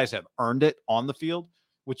 right? Those guys have earned it on the field,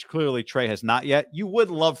 which clearly Trey has not yet. You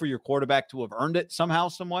would love for your quarterback to have earned it somehow,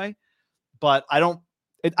 some way, but I don't.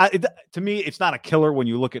 To me, it's not a killer when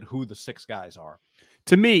you look at who the 6 guys are.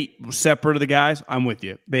 To me, separate of the guys, I'm with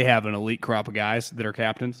you. They have an elite crop of guys that are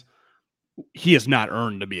captains. He has not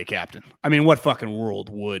earned to be a captain. I mean, what fucking world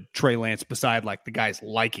would Trey Lance beside like the guys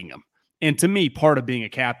liking him? And to me, part of being a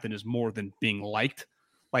captain is more than being liked.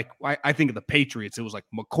 Like, I think of the Patriots, it was like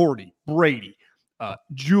McCourty, Brady,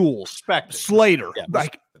 Jules, Slater. Yeah,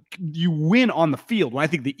 like, you win on the field. When I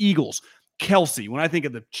think the Eagles, Kelsey. When I think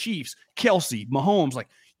of the Chiefs, Kelsey, Mahomes, like,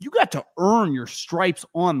 you got to earn your stripes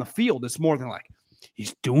on the field. It's more than like,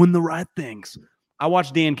 he's doing the right things. I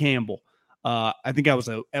watched Dan Campbell. I think I was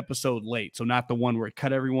an episode late, so not the one where he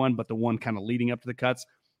cut everyone, but the one kind of leading up to the cuts.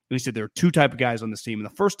 And he said there are two type of guys on this team. And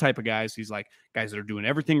the first type of guys, he's like, guys that are doing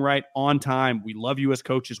everything right, on time. We love you as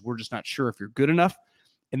coaches. We're just not sure if you're good enough.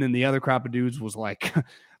 And then the other crop of dudes was like,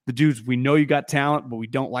 the dudes, we know you got talent, but we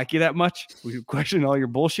don't like you that much. We question all your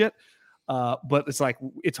bullshit. But it's like,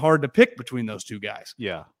 it's hard to pick between those two guys.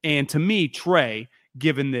 Yeah. And to me, Trey,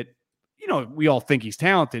 given that, we all think he's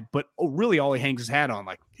talented, but really all he hangs his hat on,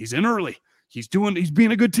 like, he's in early. He's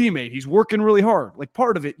being a good teammate. He's working really hard. Like,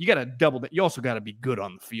 part of it, you got to double that. You also got to be good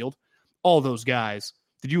on the field. All those guys.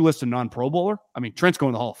 Did you list a non-Pro Bowler? I mean, Trent's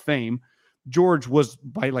going to the Hall of Fame. George was,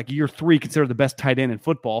 by like year 3, considered the best tight end in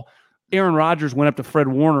football. Aaron Rodgers went up to Fred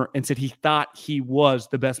Warner and said he thought he was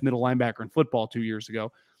the best middle linebacker in football 2 years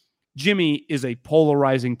ago. Jimmy is a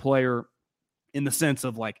polarizing player in the sense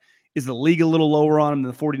of, like, is the league a little lower on him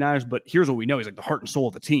than the 49ers? But here's what we know. He's like the heart and soul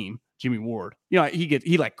of the team, Jimmy Ward.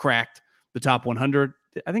 He like cracked the top 100.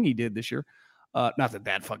 I think he did this year. Not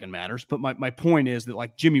that fucking matters. But my point is that,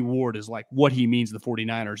 like, Jimmy Ward is like what he means to the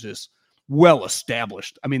 49ers is well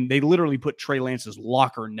established. I mean, they literally put Trey Lance's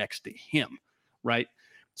locker next to him, right?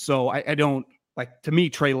 So I don't, like, to me,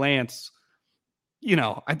 Trey Lance,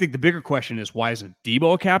 I think the bigger question is, why isn't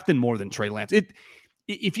Debo a captain more than Trey Lance?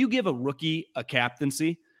 If you give a rookie a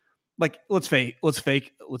captaincy, like, let's face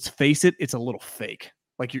it, it's a little fake.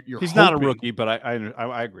 Like, he's not a rookie, but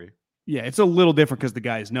I agree. Yeah, it's a little different because the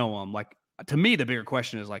guys know him. Like, to me, the bigger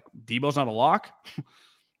question is, like, Debo's not a lock.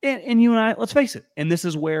 and you and I, let's face it. And this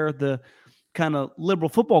is where the kind of liberal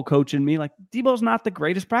football coach in me, like, Debo's not the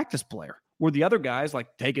greatest practice player. Where the other guys, like,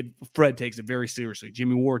 Fred takes it very seriously.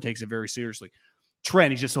 Jimmy Ward takes it very seriously.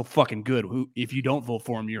 Trent, he's just so fucking good. If you don't vote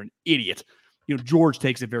for him, you're an idiot. George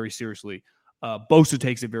takes it very seriously. Bosa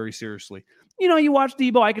takes it very seriously. You watch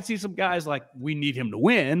Debo, I could see some guys like, we need him to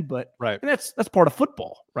win, but right. And that's part of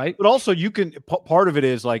football, right? But also, you can part of it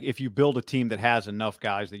is, like, if you build a team that has enough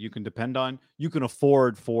guys that you can depend on, you can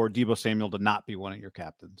afford for Debo Samuel to not be one of your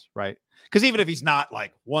captains, right? Because even if he's not,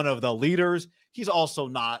 like, one of the leaders, he's also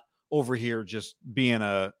not over here just being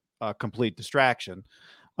a complete distraction.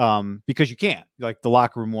 Because you can't, like, the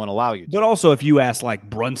locker room won't allow you to. But also, if you ask, like,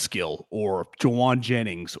 Brunskill or Jawan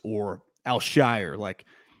Jennings or Al Shire, like,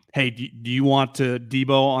 hey, do you want Debo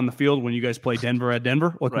on the field when you guys play Denver at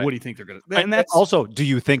Denver? Like, right. What do you think they're going to? And that's also, do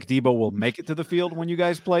you think Debo will make it to the field when you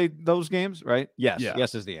guys play those games? Right? Yes. Yeah.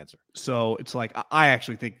 Yes is the answer. So it's like, I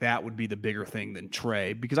actually think that would be the bigger thing than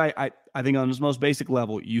Trey, because I think on his most basic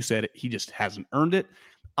level, you said it, he just hasn't earned it.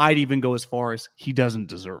 I'd even go as far as he doesn't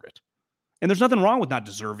deserve it. And there's nothing wrong with not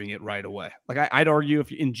deserving it right away. Like, I'd argue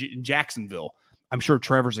if in Jacksonville, I'm sure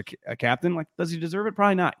Trevor's a captain. Like, does he deserve it?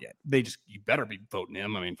 Probably not yet. You better be voting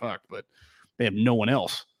him. I mean, fuck, but they have no one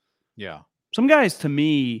else. Yeah. Some guys, to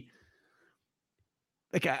me,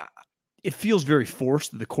 like, it feels very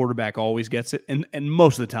forced that the quarterback always gets it. And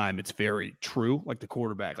most of the time it's very true. Like, the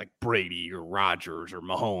quarterback, like Brady or Rodgers or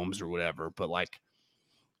Mahomes or whatever. But, like,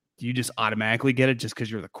 do you just automatically get it just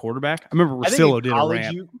because you're the quarterback? I remember Russillo did a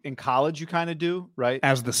rant. In college, you kind of do, right?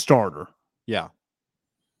 As the starter. Yeah.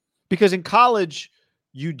 Because in college,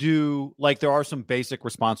 you do, like, there are some basic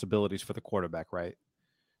responsibilities for the quarterback, right?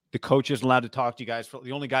 The coach isn't allowed to talk to you guys.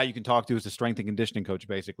 The only guy you can talk to is the strength and conditioning coach,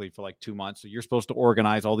 basically, for like 2 months. So you're supposed to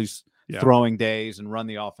organize all these throwing days and run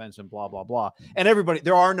the offense and blah, blah, blah. And everybody,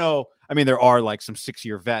 there are like some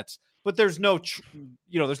 6-year vets, but there's no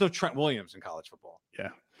Trent Williams in college football. Yeah.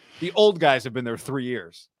 The old guys have been there 3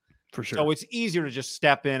 years. For sure. So it's easier to just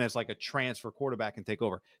step in as like a transfer quarterback and take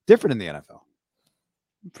over. Different in the NFL.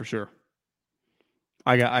 For sure.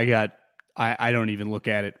 I don't even look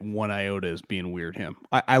at it one iota as being weird him.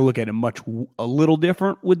 I look at it a little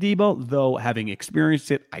different with Debo, though, having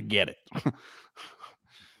experienced it, I get it.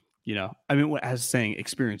 I mean, as saying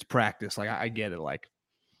experience practice, like, I get it. Like,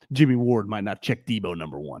 Jimmy Ward might not check Debo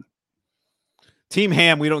number 1. Team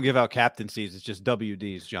Ham, we don't give out captaincies. It's just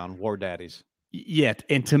WDs, John, War Daddies. Yeah,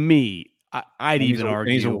 and to me, I'd even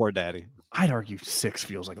argue he's a War Daddy. I'd argue 6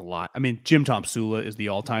 feels like a lot. I mean, Jim Tom Sula is the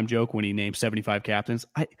all-time joke when he named 75 captains.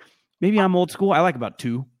 Maybe I'm old school. I like about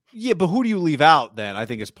 2. Yeah, but who do you leave out then? I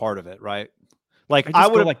think is part of it, right? Like, I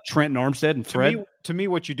would like Trent and Armstead and Fred. To me,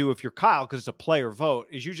 what you do if you're Kyle, because it's a player vote,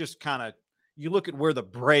 is you just kind of you look at where the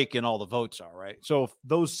break in all the votes are, right? So if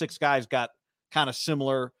those 6 guys got kind of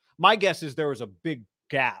similar, my guess is there was a big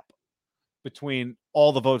gap between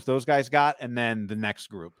all the votes those guys got and then the next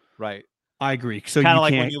group, right? I agree. So kind of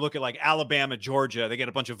like when you look at like Alabama, Georgia, they get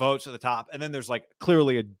a bunch of votes at the top, and then there's like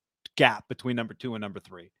clearly a gap between number 2 and number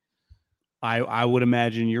 3. I would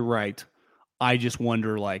imagine you're right. I just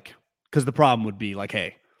wonder, like, because the problem would be like,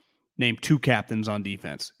 hey, name 2 captains on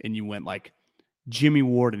defense, and you went like Jimmy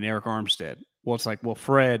Ward and Eric Armstead. Well, it's like, well,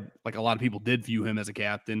 Fred, like a lot of people did view him as a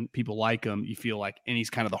captain. People like him. You feel like, and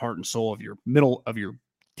he's kind of the heart and soul of your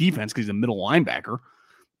defense because he's a middle linebacker.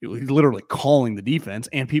 He's literally calling the defense,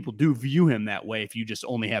 and people do view him that way. If you just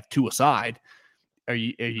only have two aside, are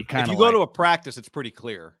you kind of if you go to a practice, it's pretty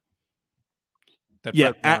clear.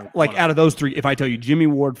 Yeah, out of those three, if I tell you Jimmy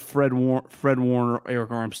Ward, Fred Warner,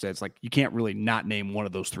 Eric Armstead, it's like you can't really not name one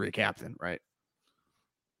of those three a captain, right?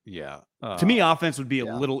 Yeah. To me, offense would be a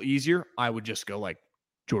little easier. I would just go like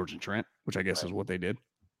George and Trent, which I guess is what they did.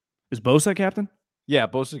 Is Bosa captain? Yeah,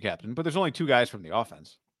 Bosa's the captain, but there's only two guys from the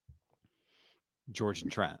offense. George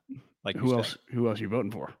and Trent. Like who else are you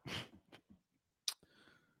voting for?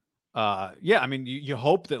 Yeah, I mean, you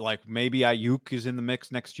hope that like maybe Ayuk is in the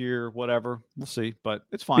mix next year, whatever. We'll see, but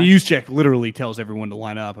it's fine. The Juszczyk literally tells everyone to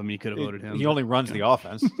line up. I mean, you could have voted him. He only runs the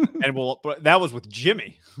offense, but that was with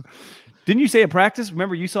Jimmy. Didn't you say at practice?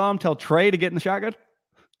 Remember, you saw him tell Trey to get in the shotgun?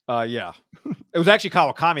 Yeah, it was actually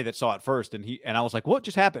Kawakami that saw it first, and I was like, "What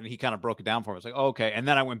just happened?" And he kind of broke it down for me. I was like, oh, "Okay," and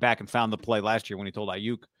then I went back and found the play last year when he told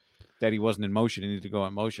Ayuk that he wasn't in motion; he needed to go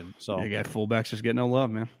in motion. So you got fullbacks just getting no love,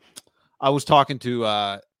 man. I was talking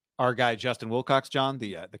to our guy Justin Wilcox, John,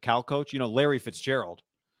 the Cal coach. You know, Larry Fitzgerald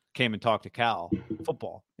came and talked to Cal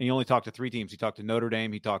football, and he only talked to three teams. He talked to Notre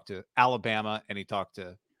Dame, he talked to Alabama, and he talked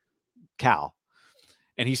to Cal.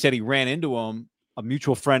 And he said he ran into him. A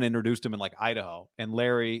mutual friend introduced him in like Idaho. And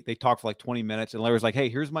Larry, they talked for like 20 minutes. And Larry's like, "Hey,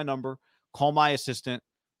 here's my number. Call my assistant.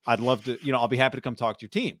 I'd love to, I'll be happy to come talk to your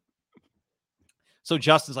team." So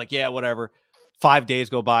Justin's like, "Yeah, whatever." 5 days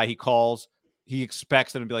go by. He calls. He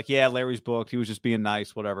expects them to be like, "Yeah, Larry's booked. He was just being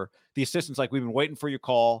nice, whatever." The assistant's like, "We've been waiting for your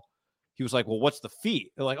call." He was like, "Well, what's the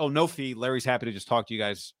fee?" They're like, "Oh, no fee. Larry's happy to just talk to you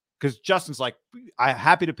guys." Because Justin's like, "I'm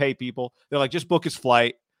happy to pay people." They're like, "Just book his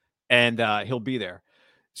flight and he'll be there."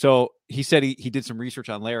 So he said he did some research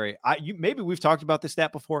on Larry. Maybe we've talked about this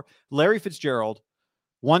stat before. Larry Fitzgerald,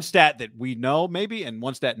 one stat that we know maybe, and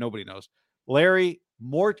one stat nobody knows. Larry,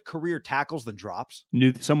 more career tackles than drops.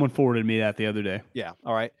 Someone forwarded me that the other day. Yeah.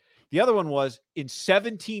 All right. The other one was in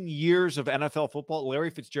 17 years of NFL football, Larry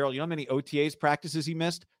Fitzgerald, you know how many OTAs practices he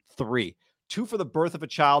missed? 3. 2 for the birth of a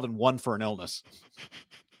child and 1 for an illness.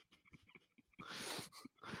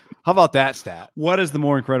 How about that stat? What is the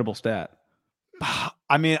more incredible stat?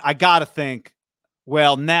 I mean, I got to think,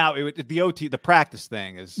 well, now the practice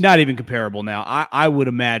thing is not even comparable now. I would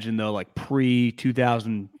imagine, though, like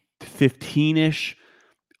pre-2015-ish,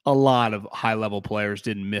 a lot of high-level players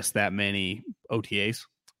didn't miss that many OTAs.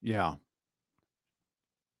 Yeah.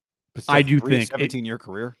 I do think 17-year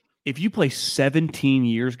career. If you play 17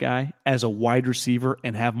 years, guy, as a wide receiver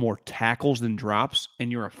and have more tackles than drops,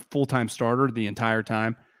 and you're a full-time starter the entire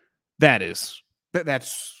time, that's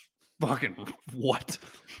fucking what?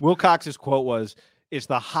 Wilcox's quote was, "It's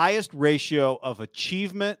the highest ratio of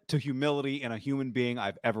achievement to humility in a human being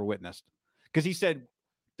I've ever witnessed." Because he said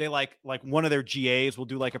they like one of their GAs will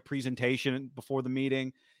do like a presentation before the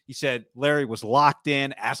meeting. He said Larry was locked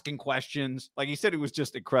in, asking questions. Like he said, it was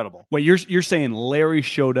just incredible. Wait, you're saying Larry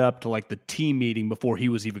showed up to like the team meeting before he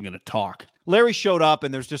was even going to talk? Larry showed up,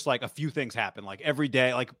 and there's just like a few things happen. Like every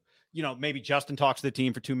day, like, maybe Justin talks to the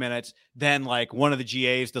team for 2 minutes. Then like one of the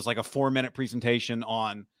GAs does like a 4-minute presentation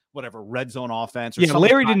on whatever red zone offense. Or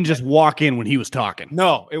Larry didn't just walk in when he was talking.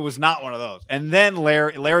 No, it was not one of those. And then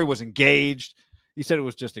Larry was engaged. He said it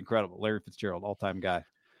was just incredible. Larry Fitzgerald, all-time guy.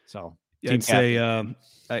 So I'd say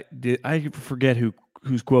I forget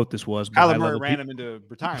whose quote this was. Kyler Murray ran him into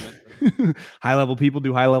retirement. High-level people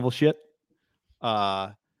do high-level shit.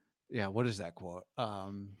 Yeah. What is that quote?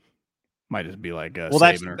 Might just be like well,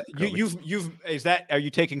 that's are you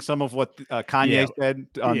taking some of what Kanye said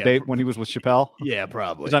on date when he was with Chappelle? Yeah,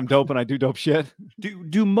 probably. Because I'm dope and I do dope shit.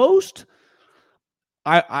 Do most?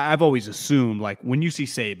 I've always assumed like when you see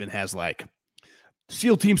Saban has like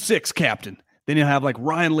SEAL Team 6 captain, then he'll have like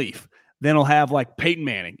Ryan Leaf, then he'll have like Peyton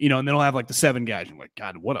Manning, and then he'll have like the 7 guys. I'm like,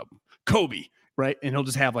 God, what up, Kobe, right? And he'll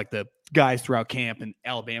just have like the guys throughout camp, and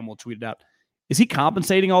Alabama will tweet it out. Is he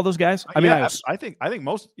compensating all those guys? I mean, I think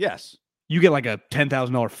most, yes. You get like a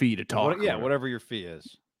 $10,000 fee to talk. Whatever your fee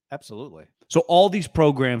is. Absolutely. So all these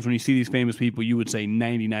programs, when you see these famous people, you would say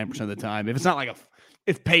 99% of the time, if it's not like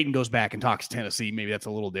if Peyton goes back and talks Tennessee, maybe that's a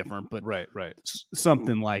little different, but right.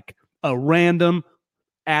 Something like a random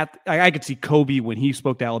I could see Kobe when he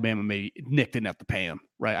spoke to Alabama, maybe Nick didn't have to pay him,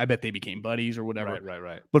 right? I bet they became buddies or whatever.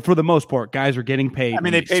 Right. But for the most part, guys are getting paid. I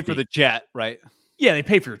mean, they pay for the jet, right? Yeah, they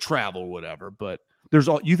pay for your travel or whatever, but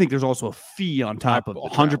you think there's also a fee on top of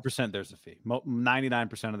 100%. There's a fee.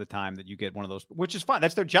 99% of the time that you get one of those, which is fine.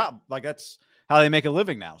 That's their job. Like that's how they make a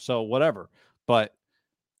living now. So whatever. But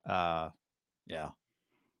yeah,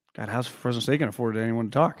 God, how's Fresno State can afford anyone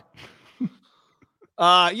to talk?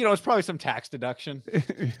 It's probably some tax deduction.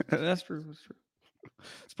 That's true.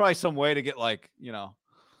 It's probably some way to get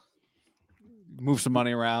move some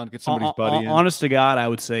money around, get somebody's buddy in. Honest to God, I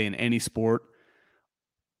would say in any sport,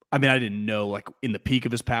 I mean, I didn't know in the peak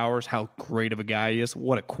of his powers how great of a guy he is.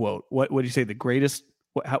 What a quote. What did you say? The greatest?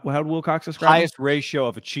 How did Wilcox describe highest ratio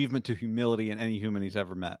of achievement to humility in any human he's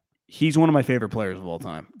ever met? He's one of my favorite players of all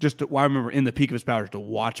time. I remember in the peak of his powers to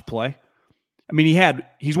watch play. I mean,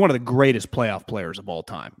 he's one of the greatest playoff players of all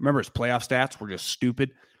time. Remember his playoff stats were just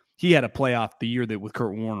stupid. He had a playoff the year that with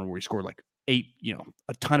Kurt Warner where he scored 8,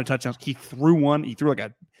 a ton of touchdowns. He threw one. He threw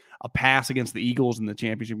a pass against the Eagles in the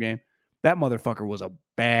championship game. That motherfucker was a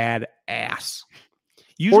bad ass.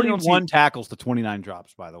 41 tackles to 29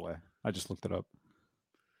 drops, by the way. I just looked it up.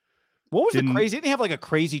 What was the crazy? Didn't he have a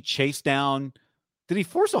crazy chase down? Did he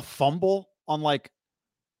force a fumble on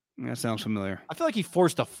That sounds familiar. I feel like he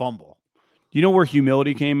forced a fumble. You know where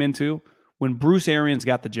humility came into? When Bruce Arians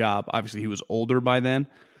got the job, obviously he was older by then.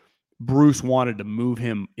 Bruce wanted to move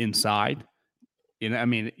him inside. And I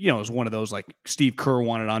mean, it was one of those Steve Kerr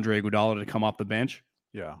wanted Andre Iguodala to come off the bench.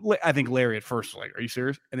 Yeah. I think Larry at first was are you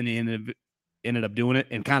serious? And then he ended up doing it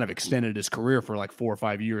and kind of extended his career for 4 or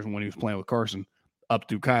 5 years when he was playing with Carson up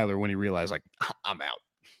through Kyler when he realized I'm out.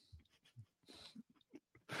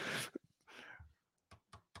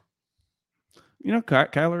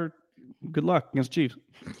 Kyler, good luck against Chiefs.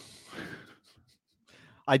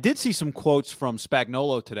 I did see some quotes from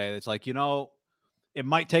Spagnuolo today. That's it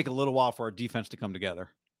might take a little while for our defense to come together.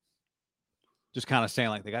 Just kind of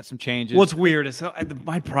saying they got some changes. What's weird is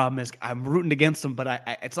my problem is I'm rooting against them, but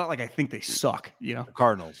it's not like I think they suck. The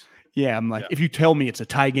Cardinals. Yeah, I'm if you tell me it's a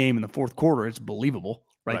tie game in the fourth quarter, it's believable,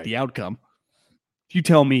 right? The outcome. If you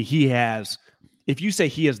tell me if you say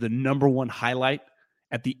he has the number one highlight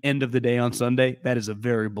at the end of the day on Sunday, that is a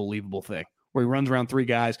very believable thing. Where he runs around 3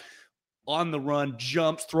 guys on the run,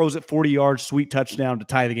 jumps, throws it 40 yards, sweet touchdown to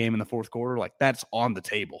tie the game in the fourth quarter. That's on the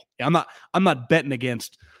table. I'm not betting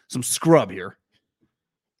against some scrub here.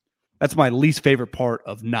 That's my least favorite part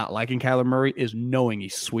of not liking Kyler Murray is knowing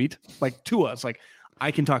he's sweet. Tua, it's I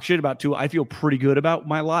can talk shit about Tua. I feel pretty good about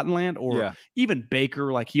my lot in land. Or even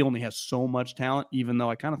Baker, he only has so much talent, even though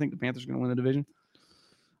I kind of think the Panthers are going to win the division.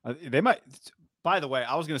 They might. By the way,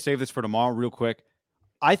 I was going to save this for tomorrow real quick.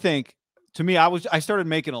 I think, to me, I started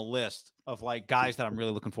making a list of guys that I'm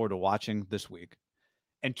really looking forward to watching this week.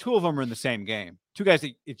 And 2 of them are in the same game. 2 guys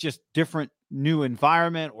that it's just different, new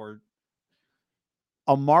environment. Or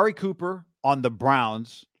Amari Cooper on the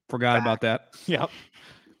Browns. Forgot about that. Yep.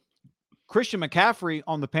 Christian McCaffrey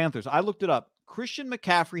on the Panthers. I looked it up. Christian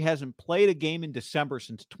McCaffrey hasn't played a game in December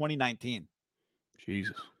since 2019.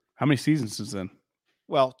 Jesus. How many seasons since then?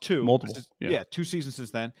 Well, 2. Multiple. Yeah, 2 seasons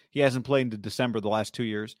since then. He hasn't played into December the last 2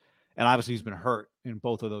 years. And obviously he's been hurt in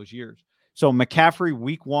both of those years. So McCaffrey,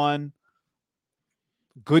 week 1,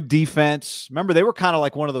 good defense. Remember, they were kind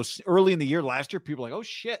of one of those early in the year last year. People were oh,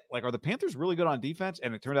 shit. Are the Panthers really good on defense?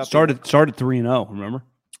 And it turned out started 3-0, remember?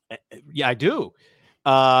 Yeah, I do.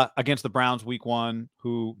 Against the Browns week 1,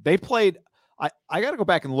 who they played. I got to go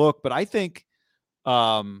back and look, but I think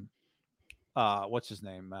what's his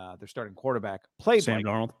name? Their starting quarterback played Sam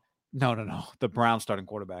Darnold. No. The Browns starting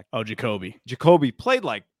quarterback. Oh, Jacoby. Jacoby played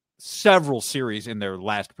several series in their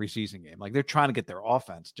last preseason game. They're trying to get their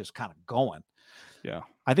offense just kind of going. Yeah.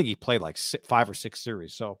 I think he played 5 or 6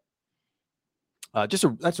 series. So that's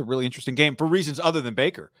a really interesting game for reasons other than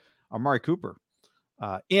Baker. Amari Cooper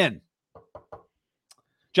in.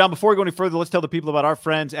 John, before we go any further, let's tell the people about our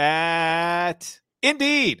friends at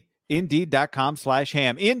Indeed.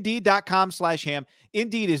 Indeed.com/ham. Indeed.com/ham.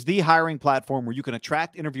 Indeed is the hiring platform where you can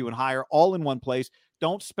attract, interview, and hire all in one place.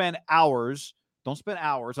 Don't spend hours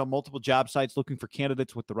on multiple job sites looking for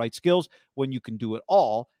candidates with the right skills when you can do it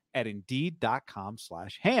all at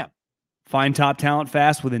Indeed.com/ham. Find top talent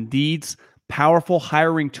fast with Indeed's powerful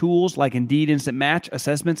hiring tools like Indeed Instant Match,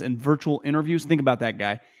 assessments, and virtual interviews. Think about that,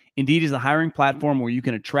 guy. Indeed is a hiring platform where you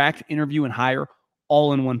can attract, interview, and hire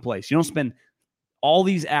all in one place. You don't spend all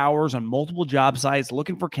these hours on multiple job sites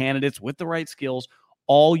looking for candidates with the right skills.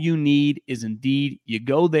 All you need is Indeed. You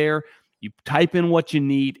go there, you type in what you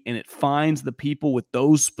need, and it finds the people with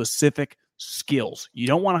those specific skills. You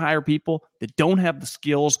don't want to hire people that don't have the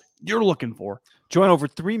skills you're looking for. Join over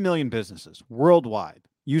 3 million businesses worldwide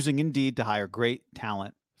using Indeed to hire great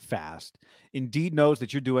talent fast. Indeed knows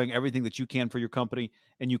that you're doing everything that you can for your company,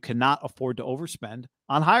 and you cannot afford to overspend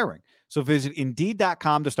on hiring. So visit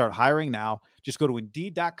Indeed.com to start hiring now. Just go to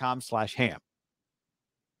Indeed.com/ham.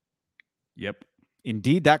 Yep.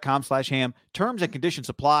 Indeed.com/ham. Terms and conditions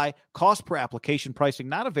apply. Cost per application pricing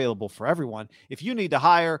not available for everyone. If you need to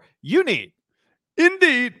hire, you need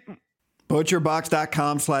Indeed.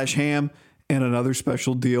 Butcherbox.com/ham. And another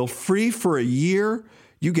special deal. Free for a year.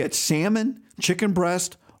 You get salmon, chicken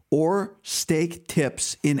breast, or steak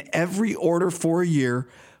tips in every order for a year,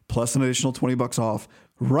 plus an additional $20 off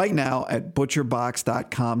right now at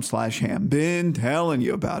butcherbox.com/ham. Been telling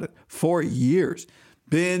you about it for years.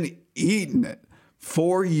 Been eating it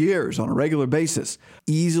for years on a regular basis.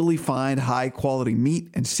 Easily find high quality meat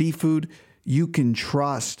and seafood you can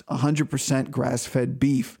trust. 100% grass-fed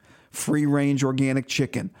beef, free-range organic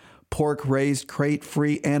chicken, pork raised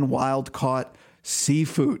crate-free and wild-caught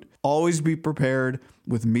seafood. Always be prepared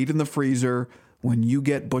with meat in the freezer when you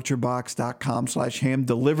get butcherbox.com/ham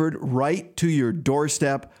delivered right to your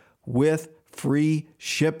doorstep with free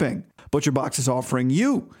shipping. ButcherBox is offering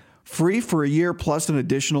you free for a year plus an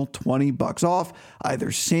additional $20 off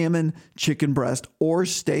either salmon, chicken breast, or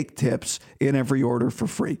steak tips in every order for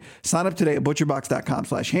free. Sign up today at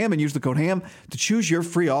butcherbox.com/ham and use the code HAM to choose your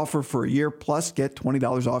free offer for a year plus get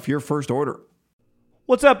 $20 off your first order.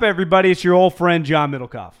 What's up, everybody? It's your old friend, John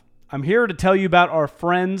Middlecoff. I'm here to tell you about our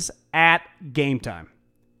friends at Game Time.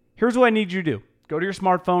 Here's what I need you to do. Go to your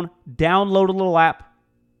smartphone, download a little app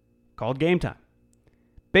called Game Time.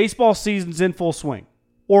 Baseball season's in full swing.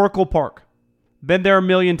 Oracle Park. Been there a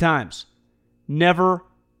million times. Never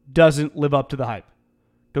doesn't live up to the hype.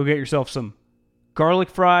 Go get yourself some garlic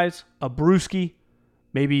fries, a brewski,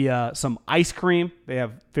 maybe some ice cream. They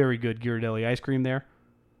have very good Ghirardelli ice cream there.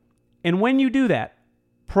 And when you do that,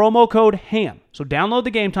 promo code HAM. So download the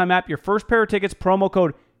Game Time app. Your first pair of tickets, promo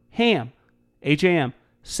code HAM, H-A-M,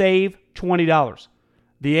 save $20.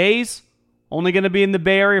 The A's, only going to be in the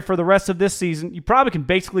Bay Area for the rest of this season. You probably can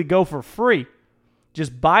basically go for free.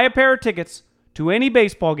 Just buy a pair of tickets to any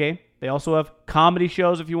baseball game. They also have comedy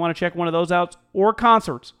shows if you want to check one of those out, or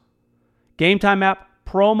concerts. Game Time app,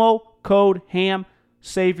 promo code HAM,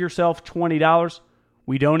 save yourself $20.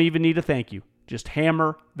 We don't even need a thank you. Just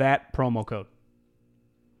hammer that promo code.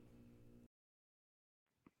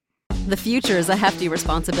 The future is a hefty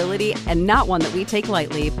responsibility and not one that we take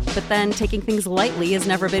lightly, but then taking things lightly has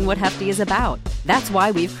never been what Hefty is about. That's why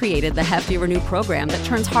we've created the Hefty Renew program that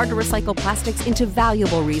turns hard-to-recycle plastics into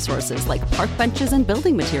valuable resources like park benches and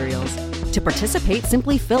building materials. To participate,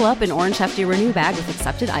 simply fill up an orange Hefty Renew bag with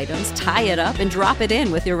accepted items, tie it up, and drop it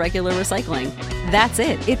in with your regular recycling. That's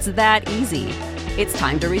it. It's that easy. It's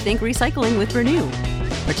time to rethink recycling with Renew.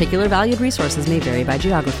 Particular valued resources may vary by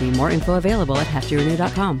geography. More info available at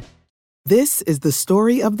heftyrenew.com. This is the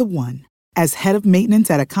story of the one. As head of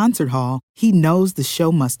maintenance at a concert hall, he knows the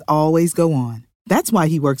show must always go on. That's why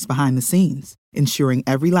he works behind the scenes, ensuring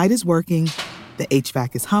every light is working, the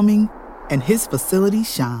HVAC is humming, and his facility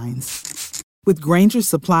shines. With Grainger's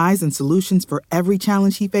supplies and solutions for every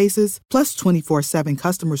challenge he faces, plus 24/7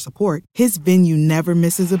 customer support, his venue never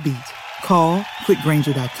misses a beat. Call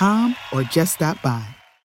quickgrainger.com or just stop by.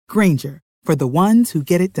 Grainger, for the ones who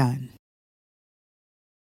get it done.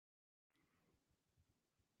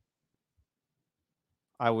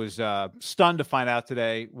 I was stunned to find out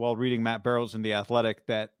today while reading Matt Barrows in The Athletic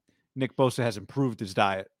that Nick Bosa has improved his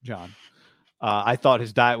diet, John. I thought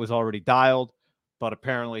his diet was already dialed, but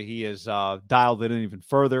apparently he has dialed it in even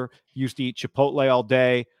further. He used to eat Chipotle all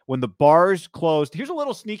day. When the bars closed, here's a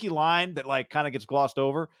little sneaky line that like kind of gets glossed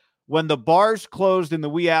over. When the bars closed in the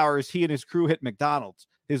wee hours, he and his crew hit McDonald's.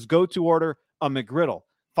 His go-to order, a McGriddle.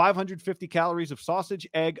 550 calories of sausage,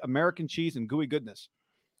 egg, American cheese, and gooey goodness.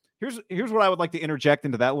 Here's what I would like to interject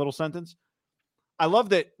into that little sentence. I love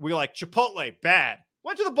that we're like, Chipotle, bad.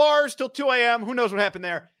 Went to the bars till 2 a.m. Who knows what happened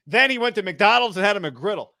there? Then he went to McDonald's and had a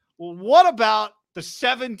McGriddle. Well, what about the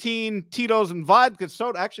 17 Tito's and vodka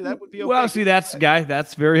soda? Actually, that would be okay. Well, see,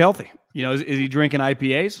 that's very healthy. You know, is he drinking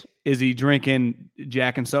IPAs? Is he drinking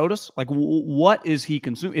Jack and sodas? Like, what is he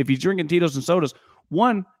consuming? If he's drinking Tito's and sodas,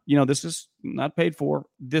 one, you know, this is not paid for,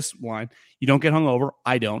 this wine. You don't get hungover.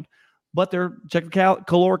 I don't. But they're check the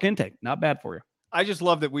caloric intake. Not bad for you. I just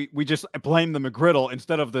love that we just blame the McGriddle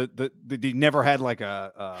instead of the never had like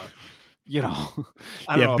a you know,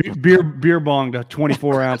 I don't know. beer bonged a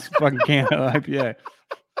 24-ounce fucking can of IPA.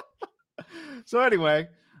 So anyway,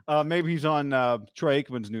 maybe he's on Troy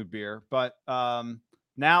Aikman's new beer, but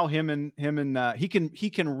now he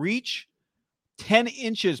can reach 10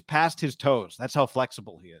 inches past his toes. That's how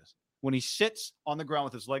flexible he is. When he sits on the ground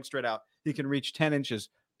with his legs straight out, he can reach 10 inches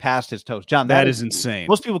past his toes. John, that is insane.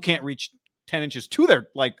 Most people can't reach 10 inches to their,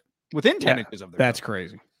 like, within 10 inches of their That's toes.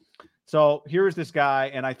 crazy. So here's this guy,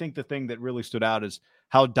 and I think the thing that really stood out is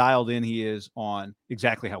how dialed in he is on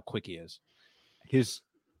exactly how quick he is. His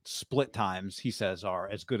split times, he says, are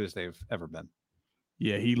as good as they've ever been.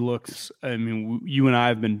 Yeah, he looks, I mean, you and I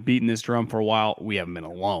have been beating this drum for a while. We haven't been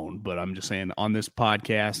alone, but I'm just saying on this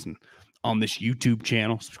podcast and on this YouTube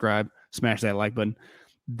channel, subscribe, smash that like button,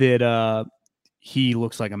 that he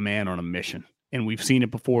looks like a man on a mission. And we've seen it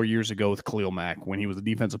before years ago with Khalil Mack when he was the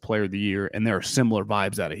defensive player of the year, and there are similar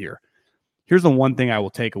vibes out of here. Here's the one thing I will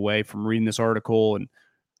take away from reading this article and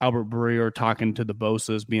Albert Breer talking to the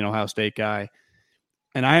Bosas, being an Ohio State guy.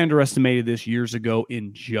 And I underestimated this years ago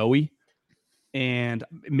in Joey. And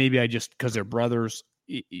maybe I just, because they're brothers.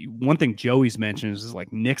 One thing Joey's mentioned is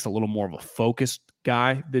like Nick's a little more of a focused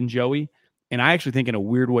guy than Joey. And I actually think in a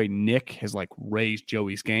weird way, Nick has like raised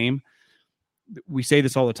Joey's game. We say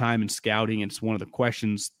this all the time in scouting. And it's one of the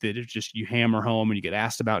questions that it's just you hammer home and you get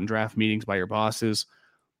asked about in draft meetings by your bosses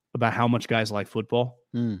about how much guys like football.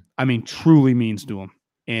 I mean, truly means to them.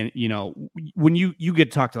 And, you know, when you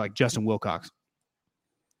get to talk to like Justin Wilcox,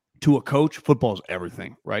 to a coach, football is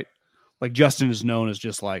everything, right? Like Justin is known as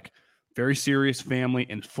just like very serious family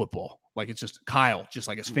and football. Like it's just Kyle, just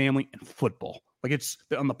like his family and football. Like it's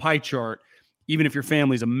on the pie chart. Even if your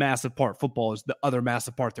family is a massive part, football is the other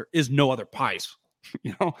massive part. There is no other pies,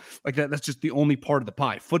 you know, like that's just the only part of the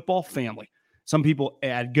pie. Football, family. Some people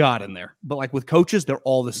add God in there, but like with coaches, they're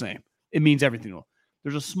all the same. It means everything to them.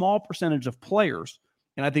 There's a small percentage of players,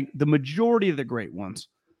 and I think the majority of the great ones,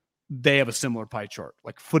 they have a similar pie chart.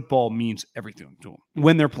 Like football means everything to them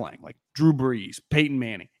when they're playing. Like Drew Brees, Peyton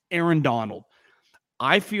Manning, Aaron Donald.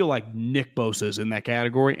 I feel like Nick Bosa is in that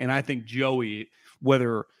category, and I think Joey,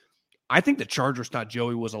 I think the Chargers thought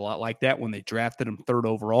Joey was a lot like that when they drafted him 3rd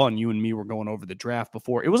overall, and you and me were going over the draft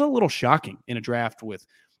before. It was a little shocking in a draft with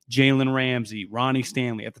Jalen Ramsey, Ronnie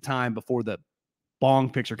Stanley at the time before the Bong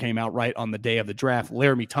picture came out right on the day of the draft.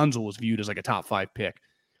 Laramie Tunsil was viewed as like a top 5 pick,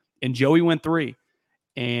 and Joey went 3.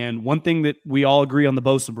 And one thing that we all agree on the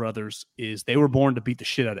Bosa brothers is they were born to beat the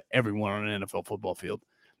shit out of everyone on an NFL football field.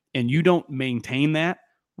 And you don't maintain that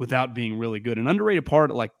without being really good. An underrated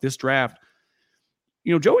part of like this draft,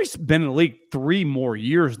 you know, Joey's been in the league 3 more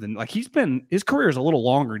years than like his career is a little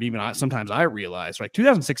longer than even sometimes I realize. Like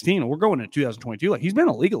 2016, we're going into 2022. Like he's been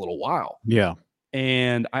in the league a little while. Yeah.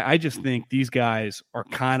 And I just think these guys are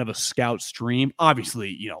kind of a scout stream. Obviously,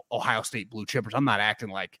 you know, Ohio State blue chippers. I'm not acting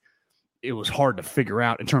like it was hard to figure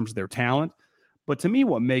out in terms of their talent. But to me,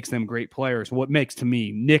 what makes them great players, what makes to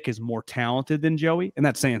me Nick is more talented than Joey. And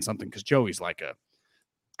that's saying something because Joey's like a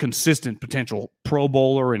consistent potential Pro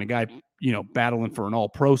Bowler and a guy, you know, battling for an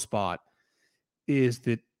all-pro spot, is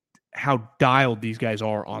that how dialed these guys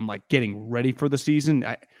are on like getting ready for the season.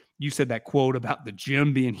 You said that quote about the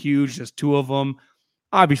gym being huge, just 2 of them.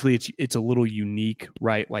 Obviously, it's a little unique,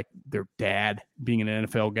 right? Like their dad being an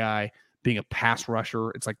NFL guy, being a pass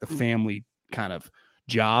rusher. It's like the family kind of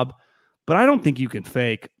job. But I don't think you can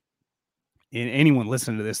fake, and anyone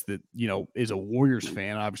listening to this that, you know, is a Warriors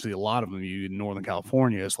fan, obviously a lot of them you in Northern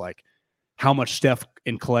California, is like how much Steph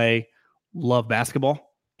and Clay love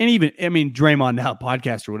basketball. And even, I mean, Draymond now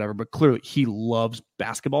podcast or whatever, but clearly he loves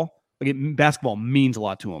basketball. Like basketball means a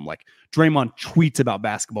lot to him. Like Draymond tweets about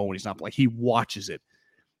basketball when he's not, like he watches it.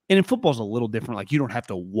 And in football is a little different. Like you don't have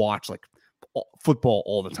to watch like football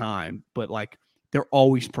all the time, but like they're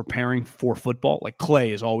always preparing for football. Like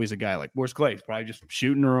Clay is always a guy like, where's Clay? He's probably just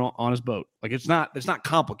shooting her on his boat. Like it's not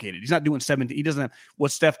complicated. He's not doing 17. He doesn't have,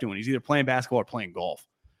 what's Steph doing? He's either playing basketball or playing golf.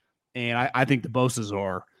 And I think the Bosas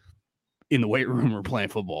are in the weight room or playing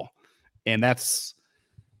football. And that's,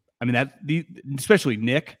 I mean, especially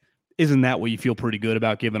Nick, isn't that what you feel pretty good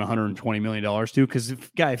about giving $120 million to? Because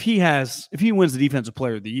if he wins the defensive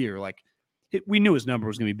player of the year, like we knew his number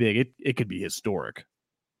was going to be big. It could be historic.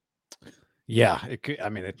 Yeah, it could. I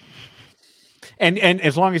mean, and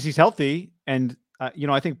as long as he's healthy, and you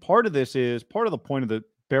know, I think part of the point of the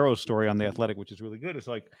Barrow story on The Athletic, which is really good, is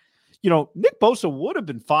like, you know, Nick Bosa would have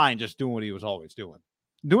been fine just doing what he was always doing.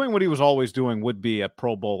 Doing what he was always doing would be a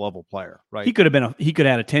Pro Bowl level player, right? He could have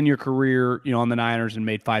had a 10-year career, you know, on the Niners and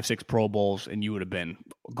made 5-6 Pro Bowls, and you would have been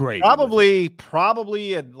great.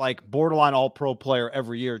 Probably a like borderline all pro player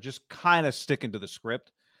every year, just kind of sticking to the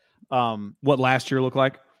script. What last year looked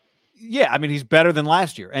like? Yeah, I mean, he's better than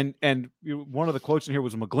last year. And one of the quotes in here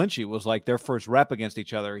was McGlinchey was like their first rep against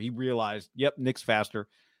each other. He realized, yep, Nick's faster,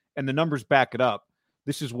 and the numbers back it up.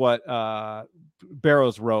 This is what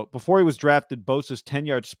Barrows wrote. Before he was drafted, Bosa's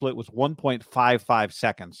 10-yard split was 1.55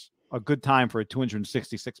 seconds, a good time for a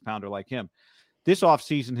 266-pounder like him. This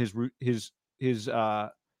offseason, his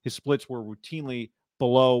splits were routinely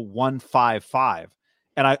below 1.55.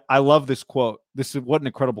 And I love this quote. This is what an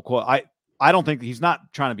incredible quote. I don't think he's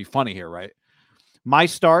not trying to be funny here, right? My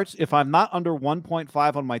starts, if I'm not under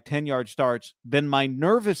 1.5 on my 10-yard starts, then my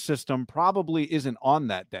nervous system probably isn't on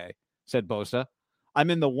that day, said Bosa. I'm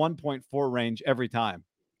in the 1.4 range every time.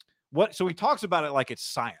 So he talks about it like it's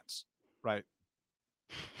science, right?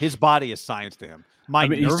 His body is science to him.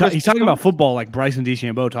 He's talking about football like Bryson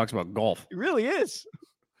DeChambeau talks about golf. He really is.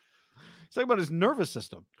 He's talking about his nervous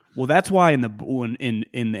system. Well, that's why in the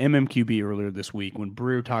MMQB earlier this week, when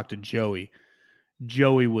Breer talked to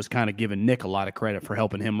Joey was kind of giving Nick a lot of credit for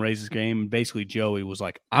helping him raise his game. And basically, Joey was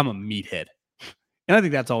like, I'm a meathead. And I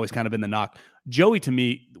think that's always kind of been the knock. Joey, to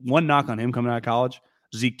me, one knock on him coming out of college,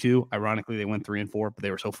 Zeke too. Ironically, they went 3-4, but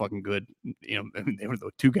they were so fucking good. You know, they were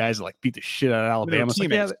the two guys that like beat the shit out of Alabama.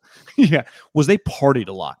 Like, yeah, was they partied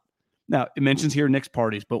a lot. Now it mentions here Nick's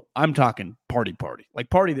parties, but I'm talking party, like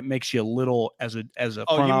party that makes you a little as a.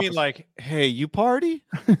 Oh, you mean like, hey, you party?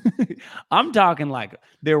 I'm talking like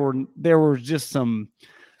there were just some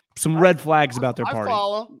red flags about their party.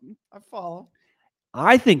 I follow.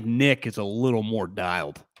 I think Nick is a little more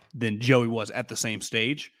dialed than Joey was at the same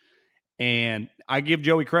stage. And I give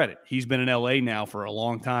Joey credit. He's been in LA now for a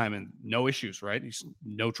long time and no issues, right? He's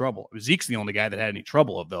no trouble. Zeke's the only guy that had any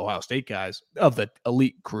trouble of the Ohio State guys, of the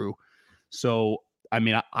elite crew. So, I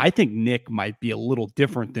mean, I think Nick might be a little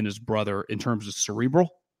different than his brother in terms of cerebral.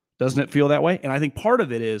 Doesn't it feel that way? And I think part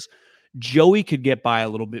of it is Joey could get by a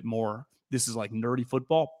little bit more. This is like nerdy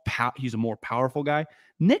football. He's a more powerful guy.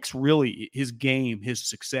 Nick's really, his game, his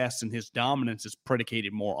success, and his dominance is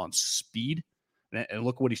predicated more on speed. And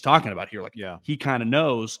look what he's talking about here. Like, yeah, he kind of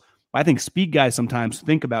knows. I think speed guys sometimes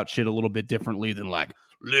think about shit a little bit differently than like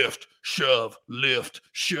lift, shove.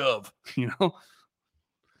 You know,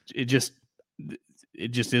 it just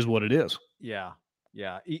is what it is. Yeah.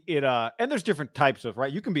 And there's different types of,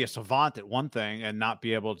 right. You can be a savant at one thing and not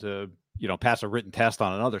be able to, pass a written test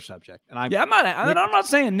on another subject. And I'm not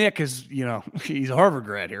saying Nick is, he's a Harvard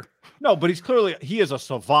grad here. No, but he is a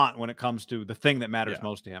savant when it comes to the thing that matters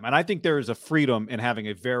most to him. And I think there is a freedom in having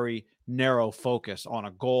a very narrow focus on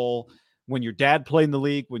a goal. When your dad played in the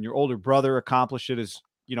league, when your older brother accomplished it as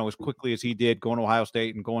quickly as he did, going to Ohio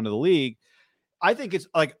State and going to the league, I think it's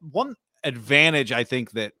like one advantage I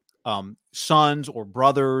think that sons or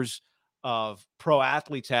brothers of pro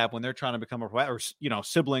athletes have when they're trying to become a pro, or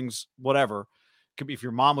siblings, whatever, could be if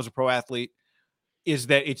your mom was a pro athlete, is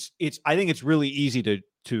that I think it's really easy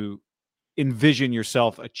to envision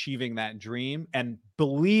yourself achieving that dream and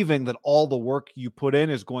believing that all the work you put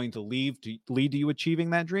in is going to lead to you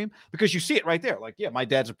achieving that dream, because you see it right there. Like, yeah, my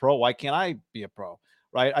dad's a pro. Why can't I be a pro?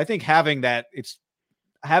 Right. I think having that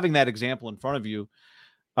example in front of you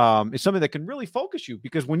is something that can really focus you,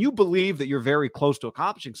 because when you believe that you're very close to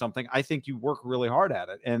accomplishing something, I think you work really hard at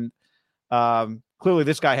it. And clearly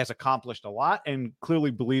this guy has accomplished a lot and clearly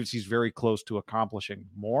believes he's very close to accomplishing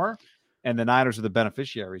more. And the Niners are the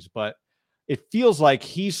beneficiaries, but it feels like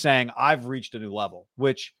he's saying, I've reached a new level,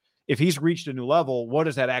 which if he's reached a new level, what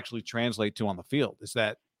does that actually translate to on the field? Is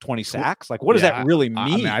that 20 sacks? Like, what does that really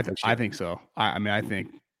mean? I think so. I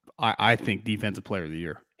think defensive player of the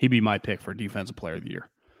year. He'd be my pick for defensive player of the year.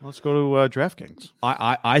 Let's go to DraftKings.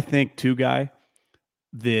 I think two guy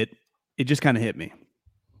that it just kind of hit me.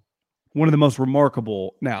 One of the most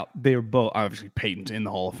remarkable. Now they are both obviously Peyton's in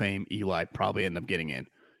the Hall of Fame. Eli probably ended up getting in.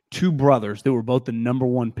 Two brothers that were both the number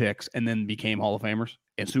one picks and then became Hall of Famers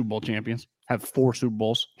and Super Bowl champions, have 4 Super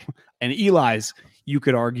Bowls. And Eli's, you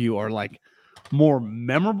could argue, are like more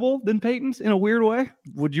memorable than Peyton's in a weird way.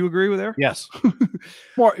 Would you agree with there? Yes.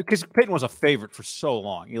 More because Peyton was a favorite for so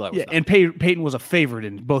long. Eli was not. And Peyton was a favorite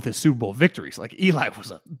in both his Super Bowl victories. Like Eli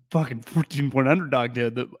was a fucking 14-point underdog to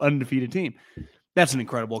the undefeated team. That's an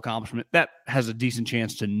incredible accomplishment. That has a decent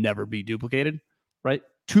chance to never be duplicated, right?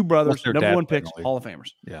 Two brothers, number one picks, Hall of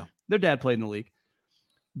Famers. Yeah. Their dad played in the league.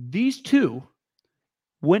 These two,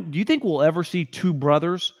 do you think we'll ever see two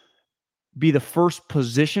brothers be the first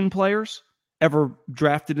position players ever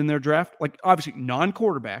drafted in their draft? Like, obviously,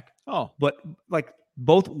 non-quarterback. Oh. But, like,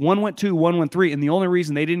 both, one went 2, one went 3, and the only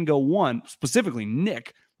reason they didn't go 1, specifically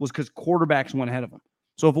Nick, was because quarterbacks went ahead of them.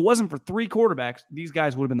 So if it wasn't for 3 quarterbacks, these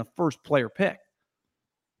guys would have been the first player pick.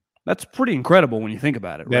 That's pretty incredible when you think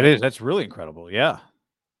about it. Right? That is. That's really incredible. Yeah.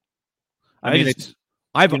 I mean,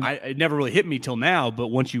 it never really hit me till now, but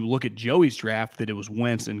once you look at Joey's draft, that it was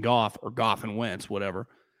Wentz and Goff, or Goff and Wentz, whatever.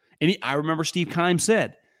 And I remember Steve Keim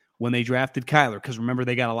said when they drafted Kyler, because remember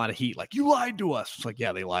they got a lot of heat, like, you lied to us. It's like,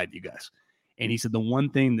 yeah, they lied to you guys. And he said the one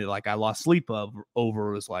thing that, like, I lost sleep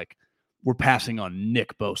over was, like, we're passing on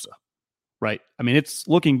Nick Bosa, right? I mean, it's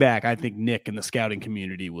looking back, I think Nick in the scouting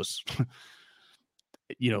community was,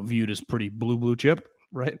 viewed as pretty blue chip,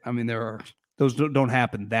 right? I mean, those don't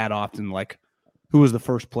happen that often. Like, who was the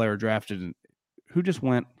first player drafted Who just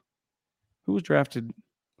went? Who was drafted?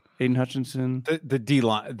 Aiden Hutchinson. The D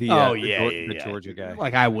line. The Georgia guy.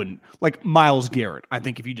 Like I wouldn't like Myles Garrett. I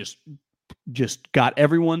think if you just got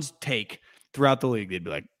everyone's take throughout the league, they'd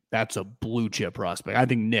be like, that's a blue chip prospect. I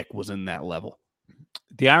think Nick was in that level.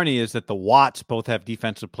 The irony is that the Watts both have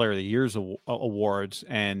Defensive Player of the Year's awards,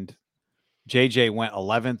 and JJ went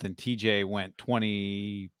 11th and TJ went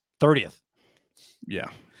 30th. Yeah.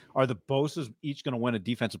 Are the Bosa's each going to win a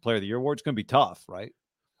Defensive Player of the Year award? It's going to be tough, right?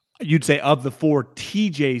 You'd say of the four,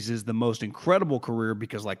 TJ's is the most incredible career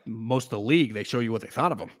because, like most of the league, they show you what they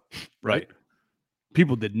thought of him, right?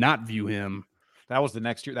 People did not view him. That was the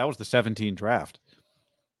next year. That was the 17 draft.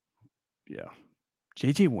 Yeah.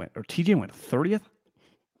 TJ went 30th?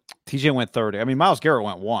 TJ went 30. I mean, Myles Garrett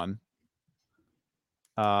went 1.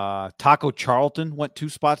 Taco Charlton went 2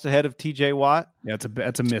 spots ahead of TJ Watt. Yeah,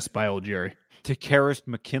 that's a miss by old Jerry. Takaris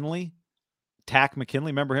McKinley. Tack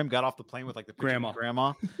McKinley, remember him? Got off the plane with like the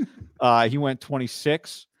grandma. He went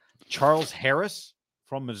 26. Charles Harris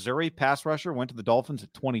from Missouri, pass rusher, went to the Dolphins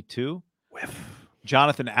at 22.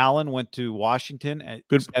 Jonathan Allen went to Washington at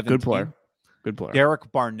 17. Good player.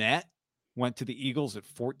 Derek Barnett went to the Eagles at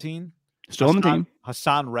 14. Still on the team.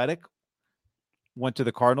 Hassan Reddick went to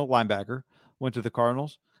the Cardinal linebacker. Went to the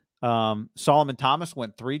Cardinals. Solomon Thomas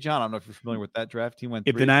went 3. John, I don't know if you're familiar with that draft. He went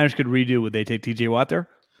 3. If the Niners could redo, would they take TJ Watt there?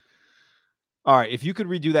 All right. If you could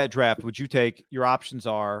redo that draft, would you take your options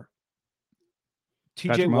are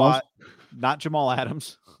TJ Watt, not Jamal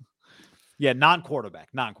Adams. Yeah, non-quarterback.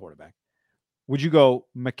 Would you go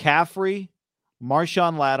McCaffrey,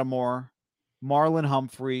 Marshawn Lattimore, Marlon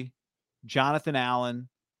Humphrey, Jonathan Allen,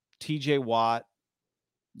 TJ Watt,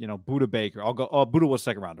 Buda Baker? I'll go. Oh, Buda was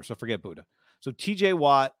second rounder, so forget Buda. So TJ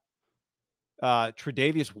Watt,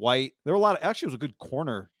 Tre'Davious White. There were a lot of, actually, it was a good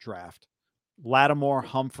corner draft. Lattimore,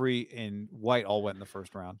 Humphrey, and White all went in the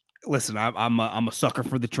first round. Listen, I'm a sucker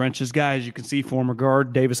for the trenches, guys. You can see former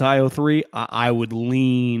guard Davis IO3.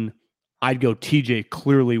 I'd go TJ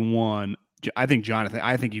clearly 1. I think Jonathan.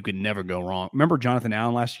 I think you could never go wrong. Remember Jonathan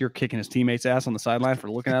Allen last year kicking his teammates' ass on the sideline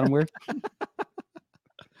for looking at him weird?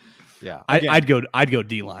 Yeah, I'd go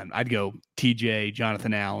D line. I'd go TJ,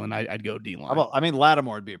 Jonathan Allen. I'd go D line. I mean,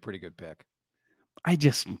 Lattimore would be a pretty good pick. I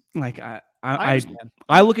just like I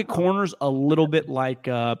look at corners a little bit like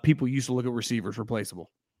people used to look at receivers, replaceable.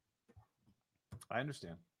 I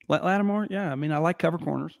understand. Lattimore, yeah. I mean, I like cover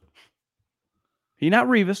corners. He not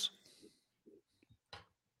Revis.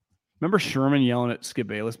 Remember Sherman yelling at Skip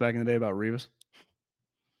Bayless back in the day about Revis?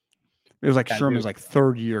 It was like Sherman's like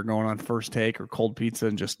third year going on First Take or Cold Pizza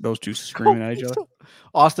and just those two screaming at each other.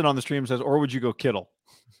 Austin on the stream says, or would you go Kittle?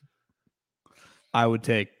 I would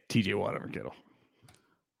take TJ Watt over Kittle.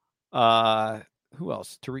 Who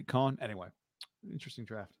else? Tariq Cohen. Anyway, interesting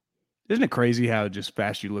draft. Isn't it crazy how just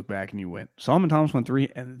fast you look back and you went? Solomon Thomas went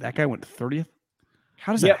 3, and that guy went 30th.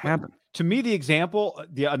 How does that happen? To me,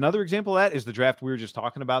 another example of that is the draft we were just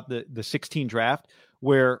talking about, the 16 draft,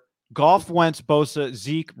 where Goff, Wentz, Bosa,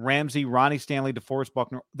 Zeke, Ramsey, Ronnie Stanley, DeForest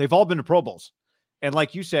Buckner, they've all been to Pro Bowls. And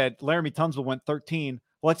like you said, Laramie Tunsil went 13.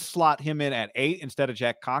 Let's slot him in at 8 instead of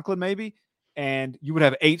Jack Conklin, maybe. And you would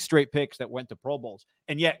have 8 straight picks that went to Pro Bowls.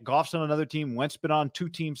 And yet Goff's on another team. Wentz been on 2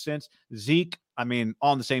 teams since. Zeke,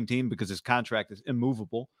 on the same team because his contract is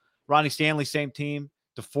immovable. Ronnie Stanley, same team.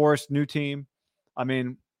 DeForest, new team.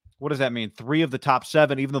 What does that mean? 3 of the top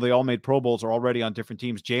 7, even though they all made Pro Bowls, are already on different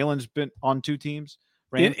teams. Jalen's been on 2 teams.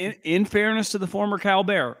 In fairness to the former Cal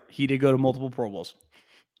Bear, he did go to multiple Pro Bowls.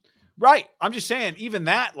 Right. I'm just saying, even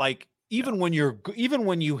that, even when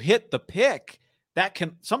you hit the pick, that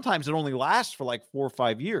can sometimes it only lasts for like 4 or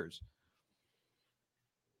 5 years.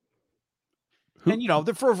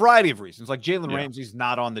 And for a variety of reasons, like Jalen Ramsey's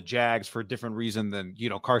not on the Jags for a different reason than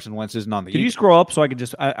Carson Wentz isn't on the. Can you scroll up so I could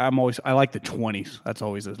just? I like the 20s. That's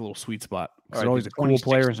always a little sweet spot. There's always a cool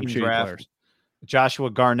player and some shitty players. Joshua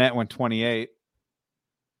Garnett went 28.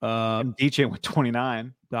 DJ went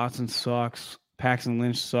 29. Dotson sucks. Paxton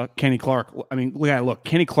Lynch sucks. Kenny Clark. Look.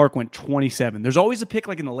 Kenny Clark went 27. There's always a pick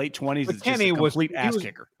like in the late 20s. It's Kenny just a complete ass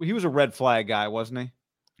kicker. He was a red flag guy, wasn't he?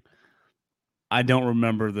 I don't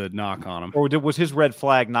remember the knock on him. Or was his red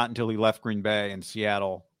flag not until he left Green Bay and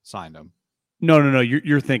Seattle signed him? No.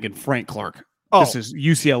 You're thinking Frank Clark. Oh. This is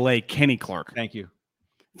UCLA Kenny Clark. Thank you.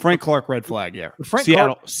 Frank Clark, red flag, yeah.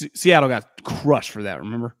 Seattle got crushed for that,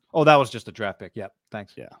 remember? Oh, that was just a draft pick. Yep.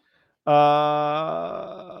 Thanks. Yeah.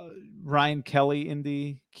 Ryan Kelly,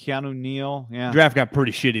 Indy, Keanu Neal. Yeah. Draft got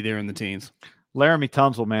pretty shitty there in the teens. Laramie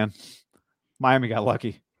Tunsil, man. Miami got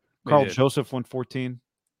lucky. Carl Joseph went 14.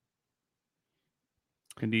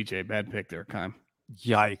 And DJ, bad pick there, Kime.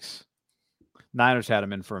 Yikes. Niners had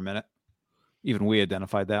him in for a minute. Even we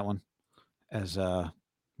identified that one. as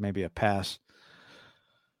maybe a pass.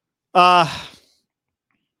 Brian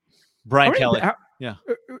Kelly. Yeah.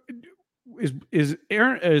 Is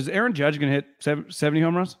Aaron Judge going to hit 70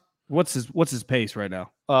 home runs? What's his pace right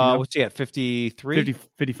now? What's he at? 53?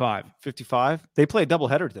 55. 55? They play a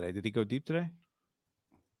doubleheader today. Did he go deep today?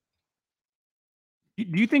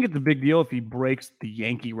 Do you think it's a big deal if he breaks the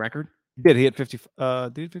Yankee record? He did. He hit 50. I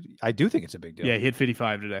do think it's a big deal. Yeah, he hit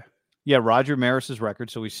 55 today. Yeah, Roger Maris's record.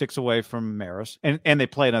 So he's 6 away from Maris. And they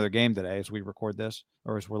play another game today as we record this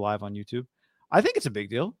or as we're live on YouTube. I think it's a big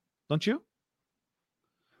deal. Don't you?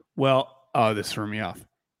 Well, this threw me off.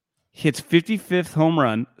 Hits 55th home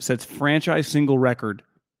run, sets franchise single record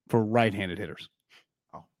for right-handed hitters.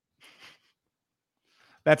 Oh.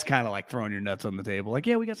 That's kind of like throwing your nuts on the table. Like,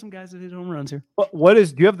 yeah, we got some guys that hit home runs here.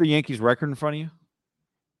 Do you have the Yankees record in front of you?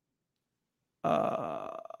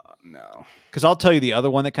 No. Because I'll tell you the other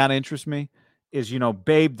one that kind of interests me is,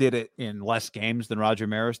 Babe did it in less games than Roger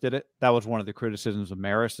Maris did it. That was one of the criticisms of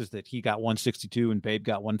Maris is that he got 162 and Babe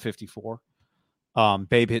got 154.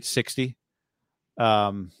 Babe hit 60.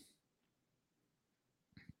 And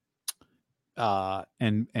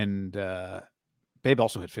Babe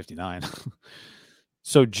also hit 59.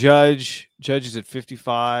 So Judge is at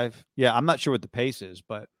 55. Yeah, I'm not sure what the pace is,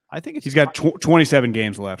 but I think he's got 27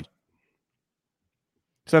 games left.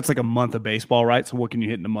 So that's like a month of baseball, right? So what can you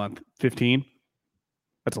hit in a month? 15?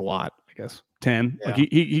 That's a lot, I guess. 10. Yeah. Like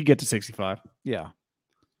he get to 65. Yeah.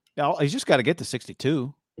 He's just got to get to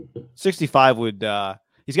 62. 65 would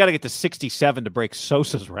he's got to get to 67 to break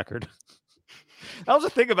Sosa's record. That was the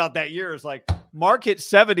thing about that year. Is like Mark hit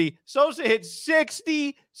 70, Sosa hit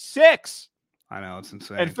 66. I know, it's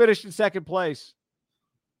insane. And finished in second place.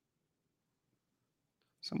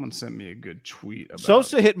 Someone sent me a good tweet about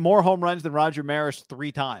Sosa hit more home runs than Roger Maris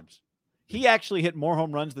 3 times. He actually hit more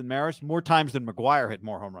home runs than Maris, more times than McGuire hit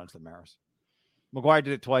more home runs than Maris. McGuire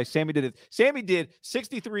did it twice. Sammy did it. Sammy did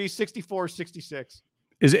 63, 64, 66.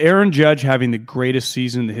 Is Aaron Judge having the greatest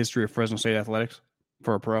season in the history of Fresno State athletics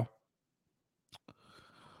for a pro?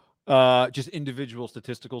 Just individual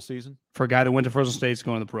statistical season. For a guy that went to Fresno State's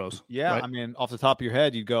going to the pros. Yeah, right? I mean, off the top of your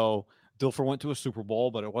head, you'd go, Dilfer went to a Super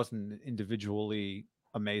Bowl, but it wasn't individually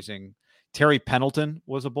amazing. Terry Pendleton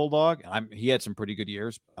was a Bulldog. He had some pretty good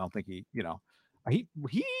years. I don't think did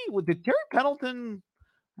Terry Pendleton.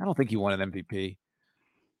 I don't think he won an MVP.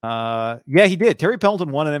 Yeah, he did. Terry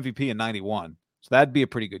Pendleton won an MVP in 91. So that'd be a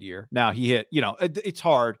pretty good year. Now he hit, it's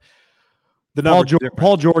hard.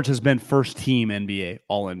 Paul George has been first team NBA,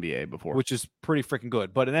 all NBA before, which is pretty freaking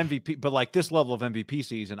good. But an MVP, but like this level of MVP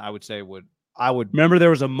season, I would remember there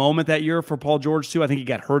was a moment that year for Paul George too. I think he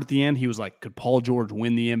got hurt at the end. He was like, could Paul George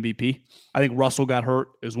win the MVP? I think Russell got hurt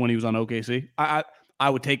is when he was on OKC. I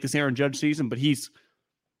would take this Aaron Judge season, but his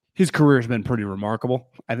career has been pretty remarkable.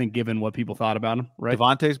 I think given what people thought about him, right?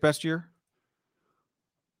 Devontae's best year?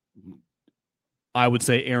 I would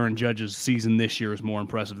say Aaron Judge's season this year is more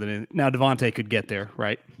impressive than it. Now Devontae could get there,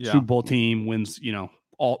 right? Yeah. Super Bowl team wins,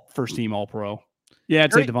 all first team All Pro. Yeah,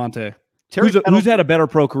 I'd say Devontae. Who's had a better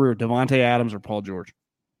pro career, Devontae Adams or Paul George?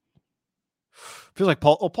 Feels like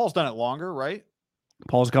Paul's done it longer, right?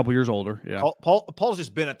 Paul's a couple years older. Yeah. Paul's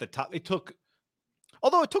just been at the top. It took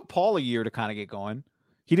Paul a year to kind of get going.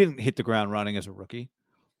 He didn't hit the ground running as a rookie.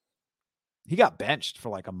 He got benched for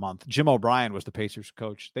like a month. Jim O'Brien was the Pacers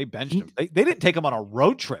coach. They benched him. They didn't take him on a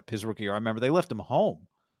road trip his rookie year. I remember they left him home.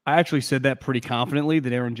 I actually said that pretty confidently,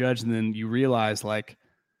 that Aaron Judge, and then you realize like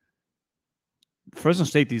Fresno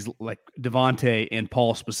State, these like Devontae and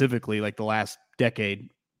Paul specifically, like the last decade,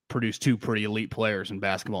 produced 2 pretty elite players in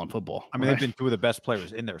basketball and football. I mean, They've been 2 of the best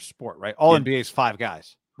players in their sport, right? All NBA's 5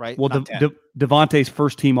 guys, right? Well, Devontae's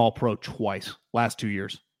first team All Pro twice, last 2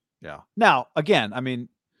 years. Yeah. Now, again, I mean,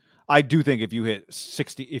 I do think if you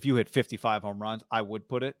hit 55 home runs, I would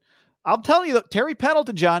put it. I'm telling you, Terry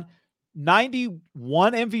Pendleton, John,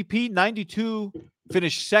 91 MVP, 92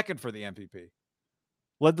 finished second for the MVP.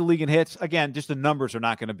 Led the league in hits. Again, just the numbers are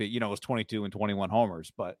not going to be, it was 22 and 21 homers,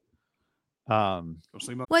 but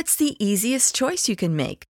what's the easiest choice you can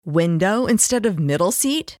make? Window instead of middle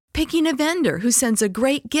seat? Picking a vendor who sends a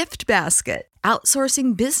great gift basket?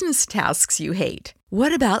 Outsourcing business tasks you hate?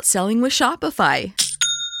 What about selling with Shopify?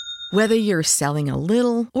 Whether you're selling a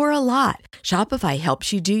little or a lot, Shopify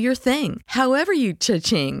helps you do your thing, however you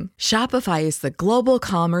cha-ching. Shopify is the global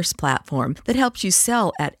commerce platform that helps you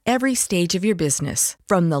sell at every stage of your business.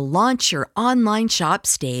 From the launch your online shop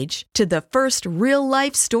stage to the first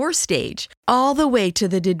real-life store stage, all the way to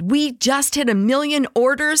the did we just hit 1 million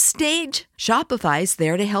orders stage. Shopify's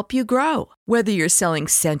there to help you grow. Whether you're selling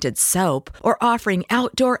scented soap or offering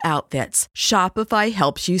outdoor outfits, Shopify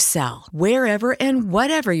helps you sell. Wherever and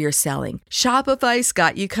whatever you're selling, Shopify's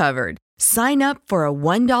got you covered. Sign up for a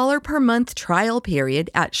 $1 per month trial period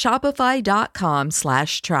at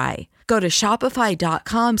shopify.com/try. Go to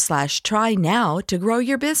shopify.com/try now to grow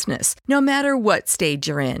your business, no matter what stage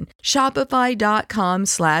you're in.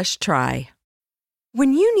 Shopify.com/try.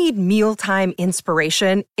 When you need mealtime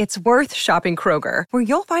inspiration, it's worth shopping Kroger, where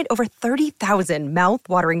you'll find over 30,000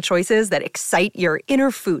 mouth-watering choices that excite your inner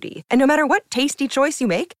foodie. And no matter what tasty choice you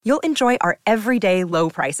make, you'll enjoy our everyday low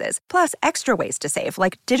prices, plus extra ways to save,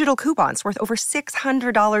 like digital coupons worth over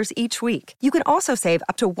 $600 each week. You can also save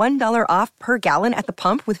up to $1 off per gallon at the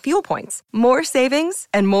pump with fuel points. More savings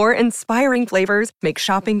and more inspiring flavors make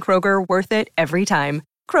shopping Kroger worth it every time.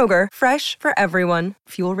 Kroger, fresh for everyone.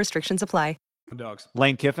 Fuel restrictions apply. Dogs.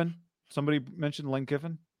 Lane Kiffin. Somebody mentioned Lane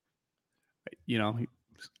Kiffin. I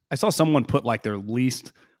saw someone put like their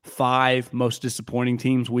least 5 most disappointing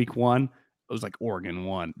teams week 1. It was like Oregon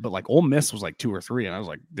won, but like Ole Miss was like 2 or 3, and I was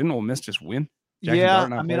like, didn't Ole Miss just win? Jackson Yeah, Dart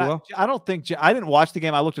not play well? I don't think I didn't watch the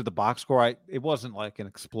game. I looked at the box score. It wasn't like an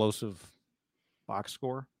explosive box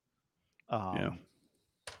score.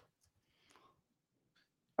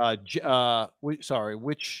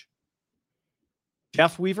 Which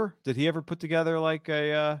Jeff Weaver, did he ever put together like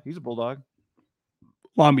he's a Bulldog?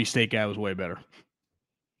 Long Beach State guy was way better.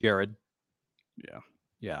 Jared.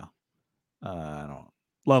 Yeah. I don't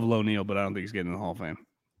Love O'Neal, but I don't think he's getting in the Hall of Fame.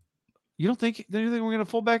 You don't think we're going to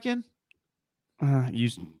full back in?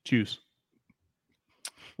 Use Juice.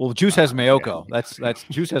 Well, Juice has Mayoko. That's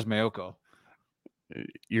Juice has Mayoko.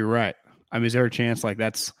 You're right. I mean, is there a chance like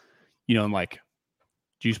that's, like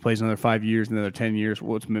Juice plays another 5 years, another 10 years?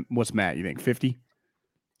 What's Matt? You think 50?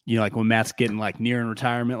 Like when Matt's getting like near in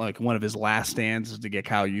retirement, like one of his last stands is to get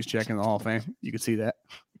Kyle Juszczyk in the Hall of Fame. You could see that.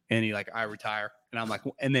 And he I retire. And I'm like,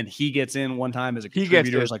 and then he gets in one time as a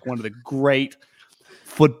contributor, as like one of the great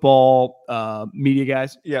football media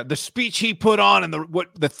guys. Yeah, the speech he put on and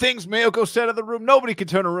the things Mayoko said in the room, nobody could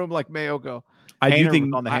turn a room like Mayoko. I do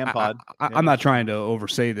think on the hand pod. I'm not trying to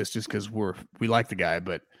oversay this just because we like the guy,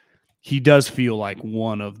 but he does feel like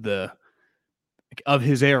one of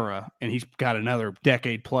his era, and he's got another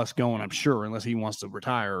decade plus going, I'm sure, unless he wants to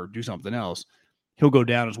retire or do something else. He'll go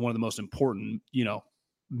down as one of the most important,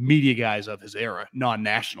 media guys of his era,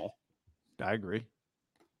 non-national. I agree.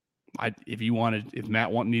 If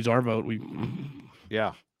Matt needs our vote,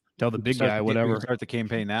 tell the big guy whatever. Start the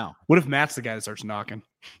campaign now. What if Matt's the guy that starts knocking?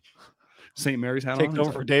 St. Mary's hat taking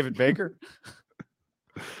over for David Baker.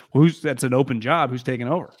 That's an open job. Who's taking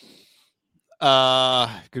over?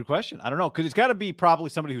 Good question. I don't know, because it's got to be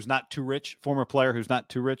probably somebody who's not too rich, former player who's not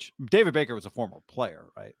too rich. David Baker was a former player,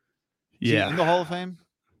 right? Yeah. In the Hall of Fame?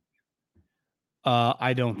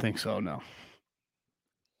 I don't think so. No.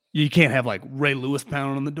 You can't have like Ray Lewis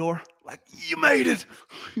pounding on the door. Like, you made it.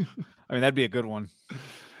 I mean, that'd be a good one.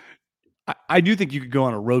 I do think you could go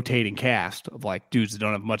on a rotating cast of like dudes that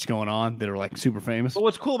don't have much going on that are like super famous. But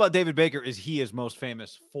what's cool about David Baker is he is most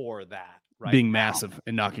famous for that, right? Being massive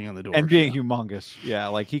and knocking on the door. And being humongous. Yeah,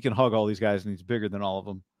 like he can hug all these guys and he's bigger than all of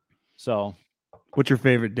them. So. What's your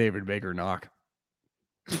favorite David Baker knock?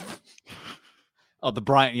 Oh, the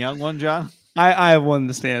Bryant Young one, John? I have one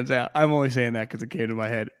that stands out. I'm only saying that because it came to my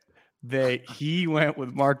head. He went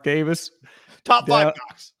with Mark Davis. Top 5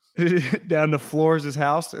 knocks. Down to Flores'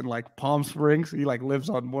 house in like Palm Springs. He like lives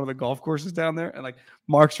on one of the golf courses down there, and like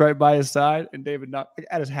Mark's right by his side, and David knocked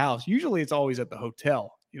at his house. Usually it's always at the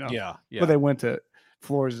hotel, Yeah. But they went to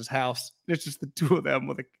Flores' house. It's just the two of them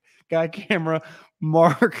with a guy camera,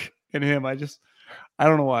 Mark and him. I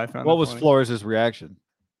don't know why I found. What was funny. Flores' reaction?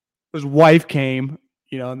 His wife came,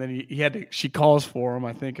 and then he had to. She calls for him.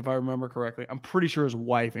 I think if I remember correctly, I'm pretty sure his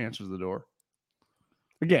wife answers the door.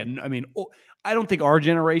 Again, I mean, I don't think our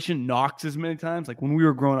generation knocks as many times. Like when we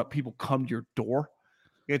were growing up, people come to your door.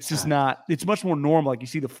 It's just not. It's much more normal. Like you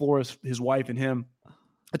see the Flores, his wife, and him.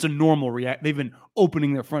 It's a normal react. They've been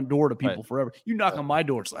opening their front door to people forever. You knock on my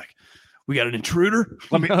door, it's like, we got an intruder.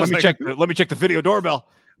 Let me check. Let me check the video doorbell.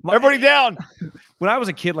 Everybody down. When I was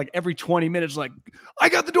a kid, like every 20 minutes, like, I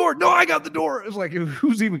got the door. No, I got the door. It was like,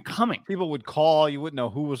 who's even coming? People would call. You wouldn't know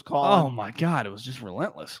who was calling. Oh my God. It was just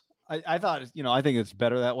relentless. I thought, I think it's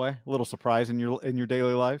better that way. A little surprise in your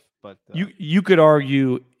daily life, but you could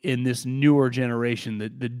argue in this newer generation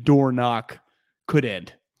that the door knock could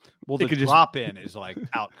end. Well, the drop in is like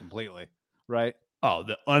out completely, right? Oh,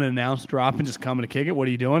 the unannounced drop and just coming to kick it. What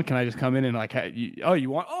are you doing? Can I just come in and like, you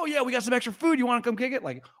want? Oh yeah, we got some extra food. You want to come kick it?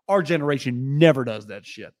 Like our generation never does that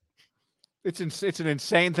shit. It's an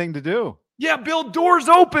insane thing to do. Yeah, Bill, doors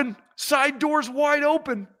open. Side doors wide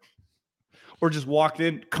open. Or just walked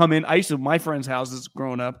in, come in. I used to my friends' houses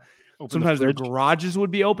growing up. Sometimes their garages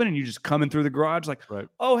would be open and you just come in through the garage like,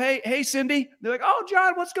 oh, hey, Cindy. They're like, oh,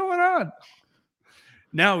 John, what's going on?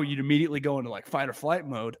 Now you'd immediately go into like fight or flight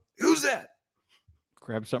mode. Who's that?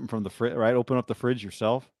 Grab something from the fridge, right? Open up the fridge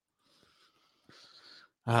yourself.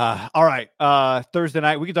 All right. Thursday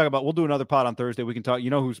night, we'll do another pod on Thursday. We can talk. You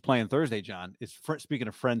know who's playing Thursday, John? It's speaking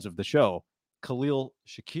of friends of the show, Khalil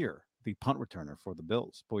Shakir, the punt returner for the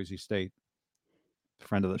Bills, Boise State.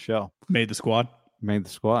 Friend of the show. Made the squad.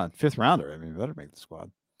 Fifth rounder. I mean, better make the squad.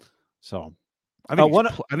 So I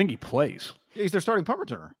think he plays. He's their starting punt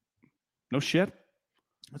returner. No shit.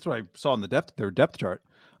 That's what I saw in their depth chart.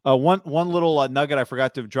 One little nugget I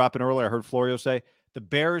forgot to drop in earlier. I heard Florio say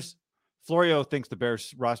Florio thinks the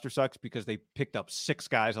Bears roster sucks because they picked up 6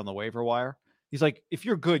 guys on the waiver wire. He's like, if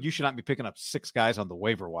you're good, you should not be picking up 6 guys on the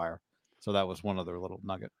waiver wire. So that was one other little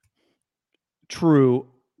nugget. True.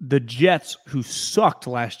 The Jets, who sucked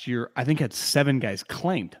last year, I think had 7 guys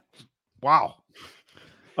claimed. Wow.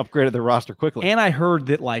 Upgraded their roster quickly. And I heard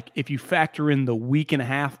that, like, if you factor in the week and a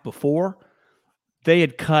half before, they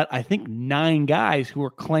had cut, I think, 9 guys who were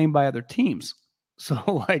claimed by other teams.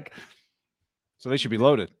 So they should be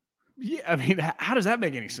loaded. Yeah, I mean, how does that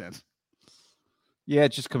make any sense? Yeah,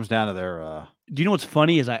 it just comes down to their Do you know what's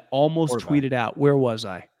funny is I almost tweeted out, where was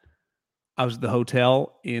I? I was at the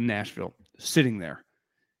hotel in Nashville, sitting there.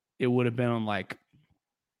 It would have been on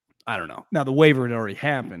I don't know. Now, the waiver had already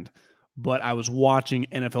happened, but I was watching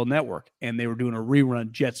NFL Network, and they were doing a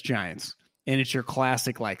rerun Jets-Giants. And it's your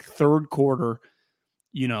classic, third quarter,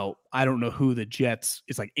 I don't know who the Jets,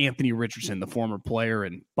 it's like Anthony Richardson, the former player,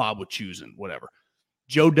 and Bob Wischusen, whatever.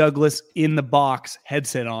 Joe Douglas in the box,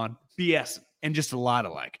 headset on, BS, and just a lot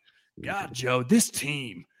of God, Joe, this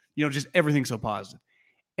team, just everything so positive.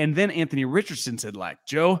 And then Anthony Richardson said,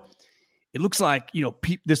 Joe, it looks like,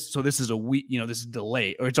 this is a week, this is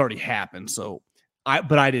delayed, or it's already happened.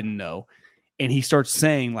 But I didn't know. And he starts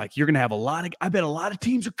saying, you're going to have I bet a lot of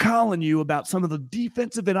teams are calling you about some of the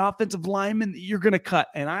defensive and offensive linemen that you're going to cut.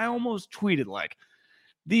 And I almost tweeted,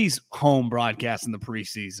 these home broadcasts in the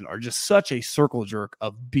preseason are just such a circle jerk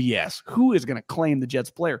of BS. Who is going to claim the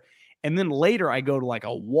Jets player? And then later I go to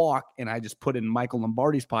a walk and I just put in Michael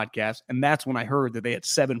Lombardi's podcast. And that's when I heard that they had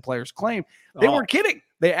 7 players claimed. They weren't kidding.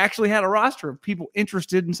 They actually had a roster of people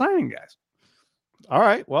interested in signing guys. All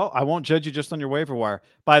right. Well, I won't judge you just on your waiver wire.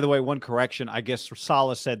 By the way, one correction. I guess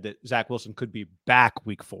Saleh said that Zach Wilson could be back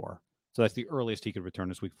week 4. So that's the earliest he could return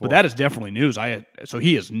this week 4. But that is definitely news. So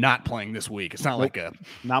he is not playing this week. It's not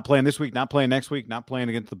not playing this week, not playing next week, not playing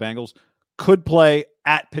against the Bengals. Could play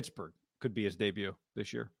at Pittsburgh. Could be his debut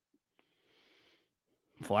this year.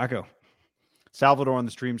 Flacco. Salvador on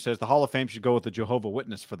the stream says the Hall of Fame should go with the Jehovah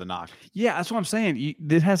Witness for the knock. Yeah, that's what I'm saying.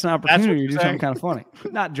 This has an opportunity to do something kind of funny.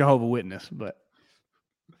 Not Jehovah Witness, but.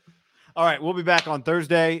 All right, we'll be back on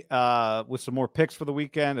Thursday with some more picks for the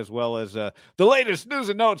weekend, as well as the latest news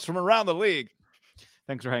and notes from around the league.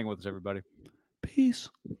 Thanks for hanging with us, everybody. Peace.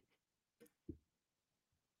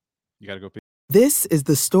 You got to go. This is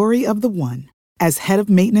the story of the one. As head of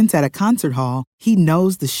maintenance at a concert hall, he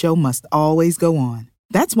knows the show must always go on.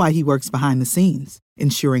 That's why he works behind the scenes,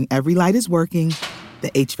 ensuring every light is working, the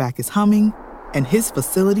HVAC is humming, and his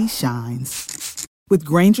facility shines. With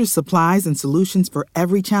Grainger's supplies and solutions for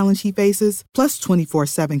every challenge he faces, plus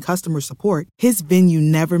 24/7 customer support, his venue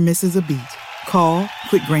never misses a beat. Call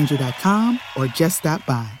quickgrainger.com or just stop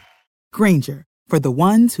by. Grainger, for the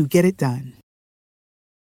ones who get it done.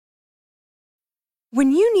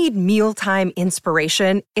 When you need mealtime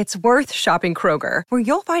inspiration, it's worth shopping Kroger, where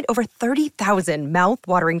you'll find over 30,000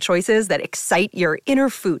 mouth-watering choices that excite your inner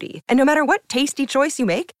foodie. And no matter what tasty choice you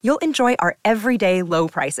make, you'll enjoy our everyday low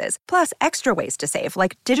prices, plus extra ways to save,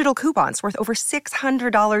 like digital coupons worth over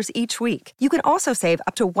 $600 each week. You can also save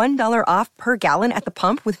up to $1 off per gallon at the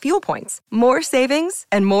pump with fuel points. More savings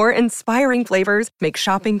and more inspiring flavors make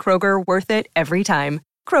shopping Kroger worth it every time.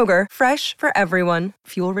 Kroger, fresh for everyone.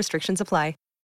 Fuel restrictions apply.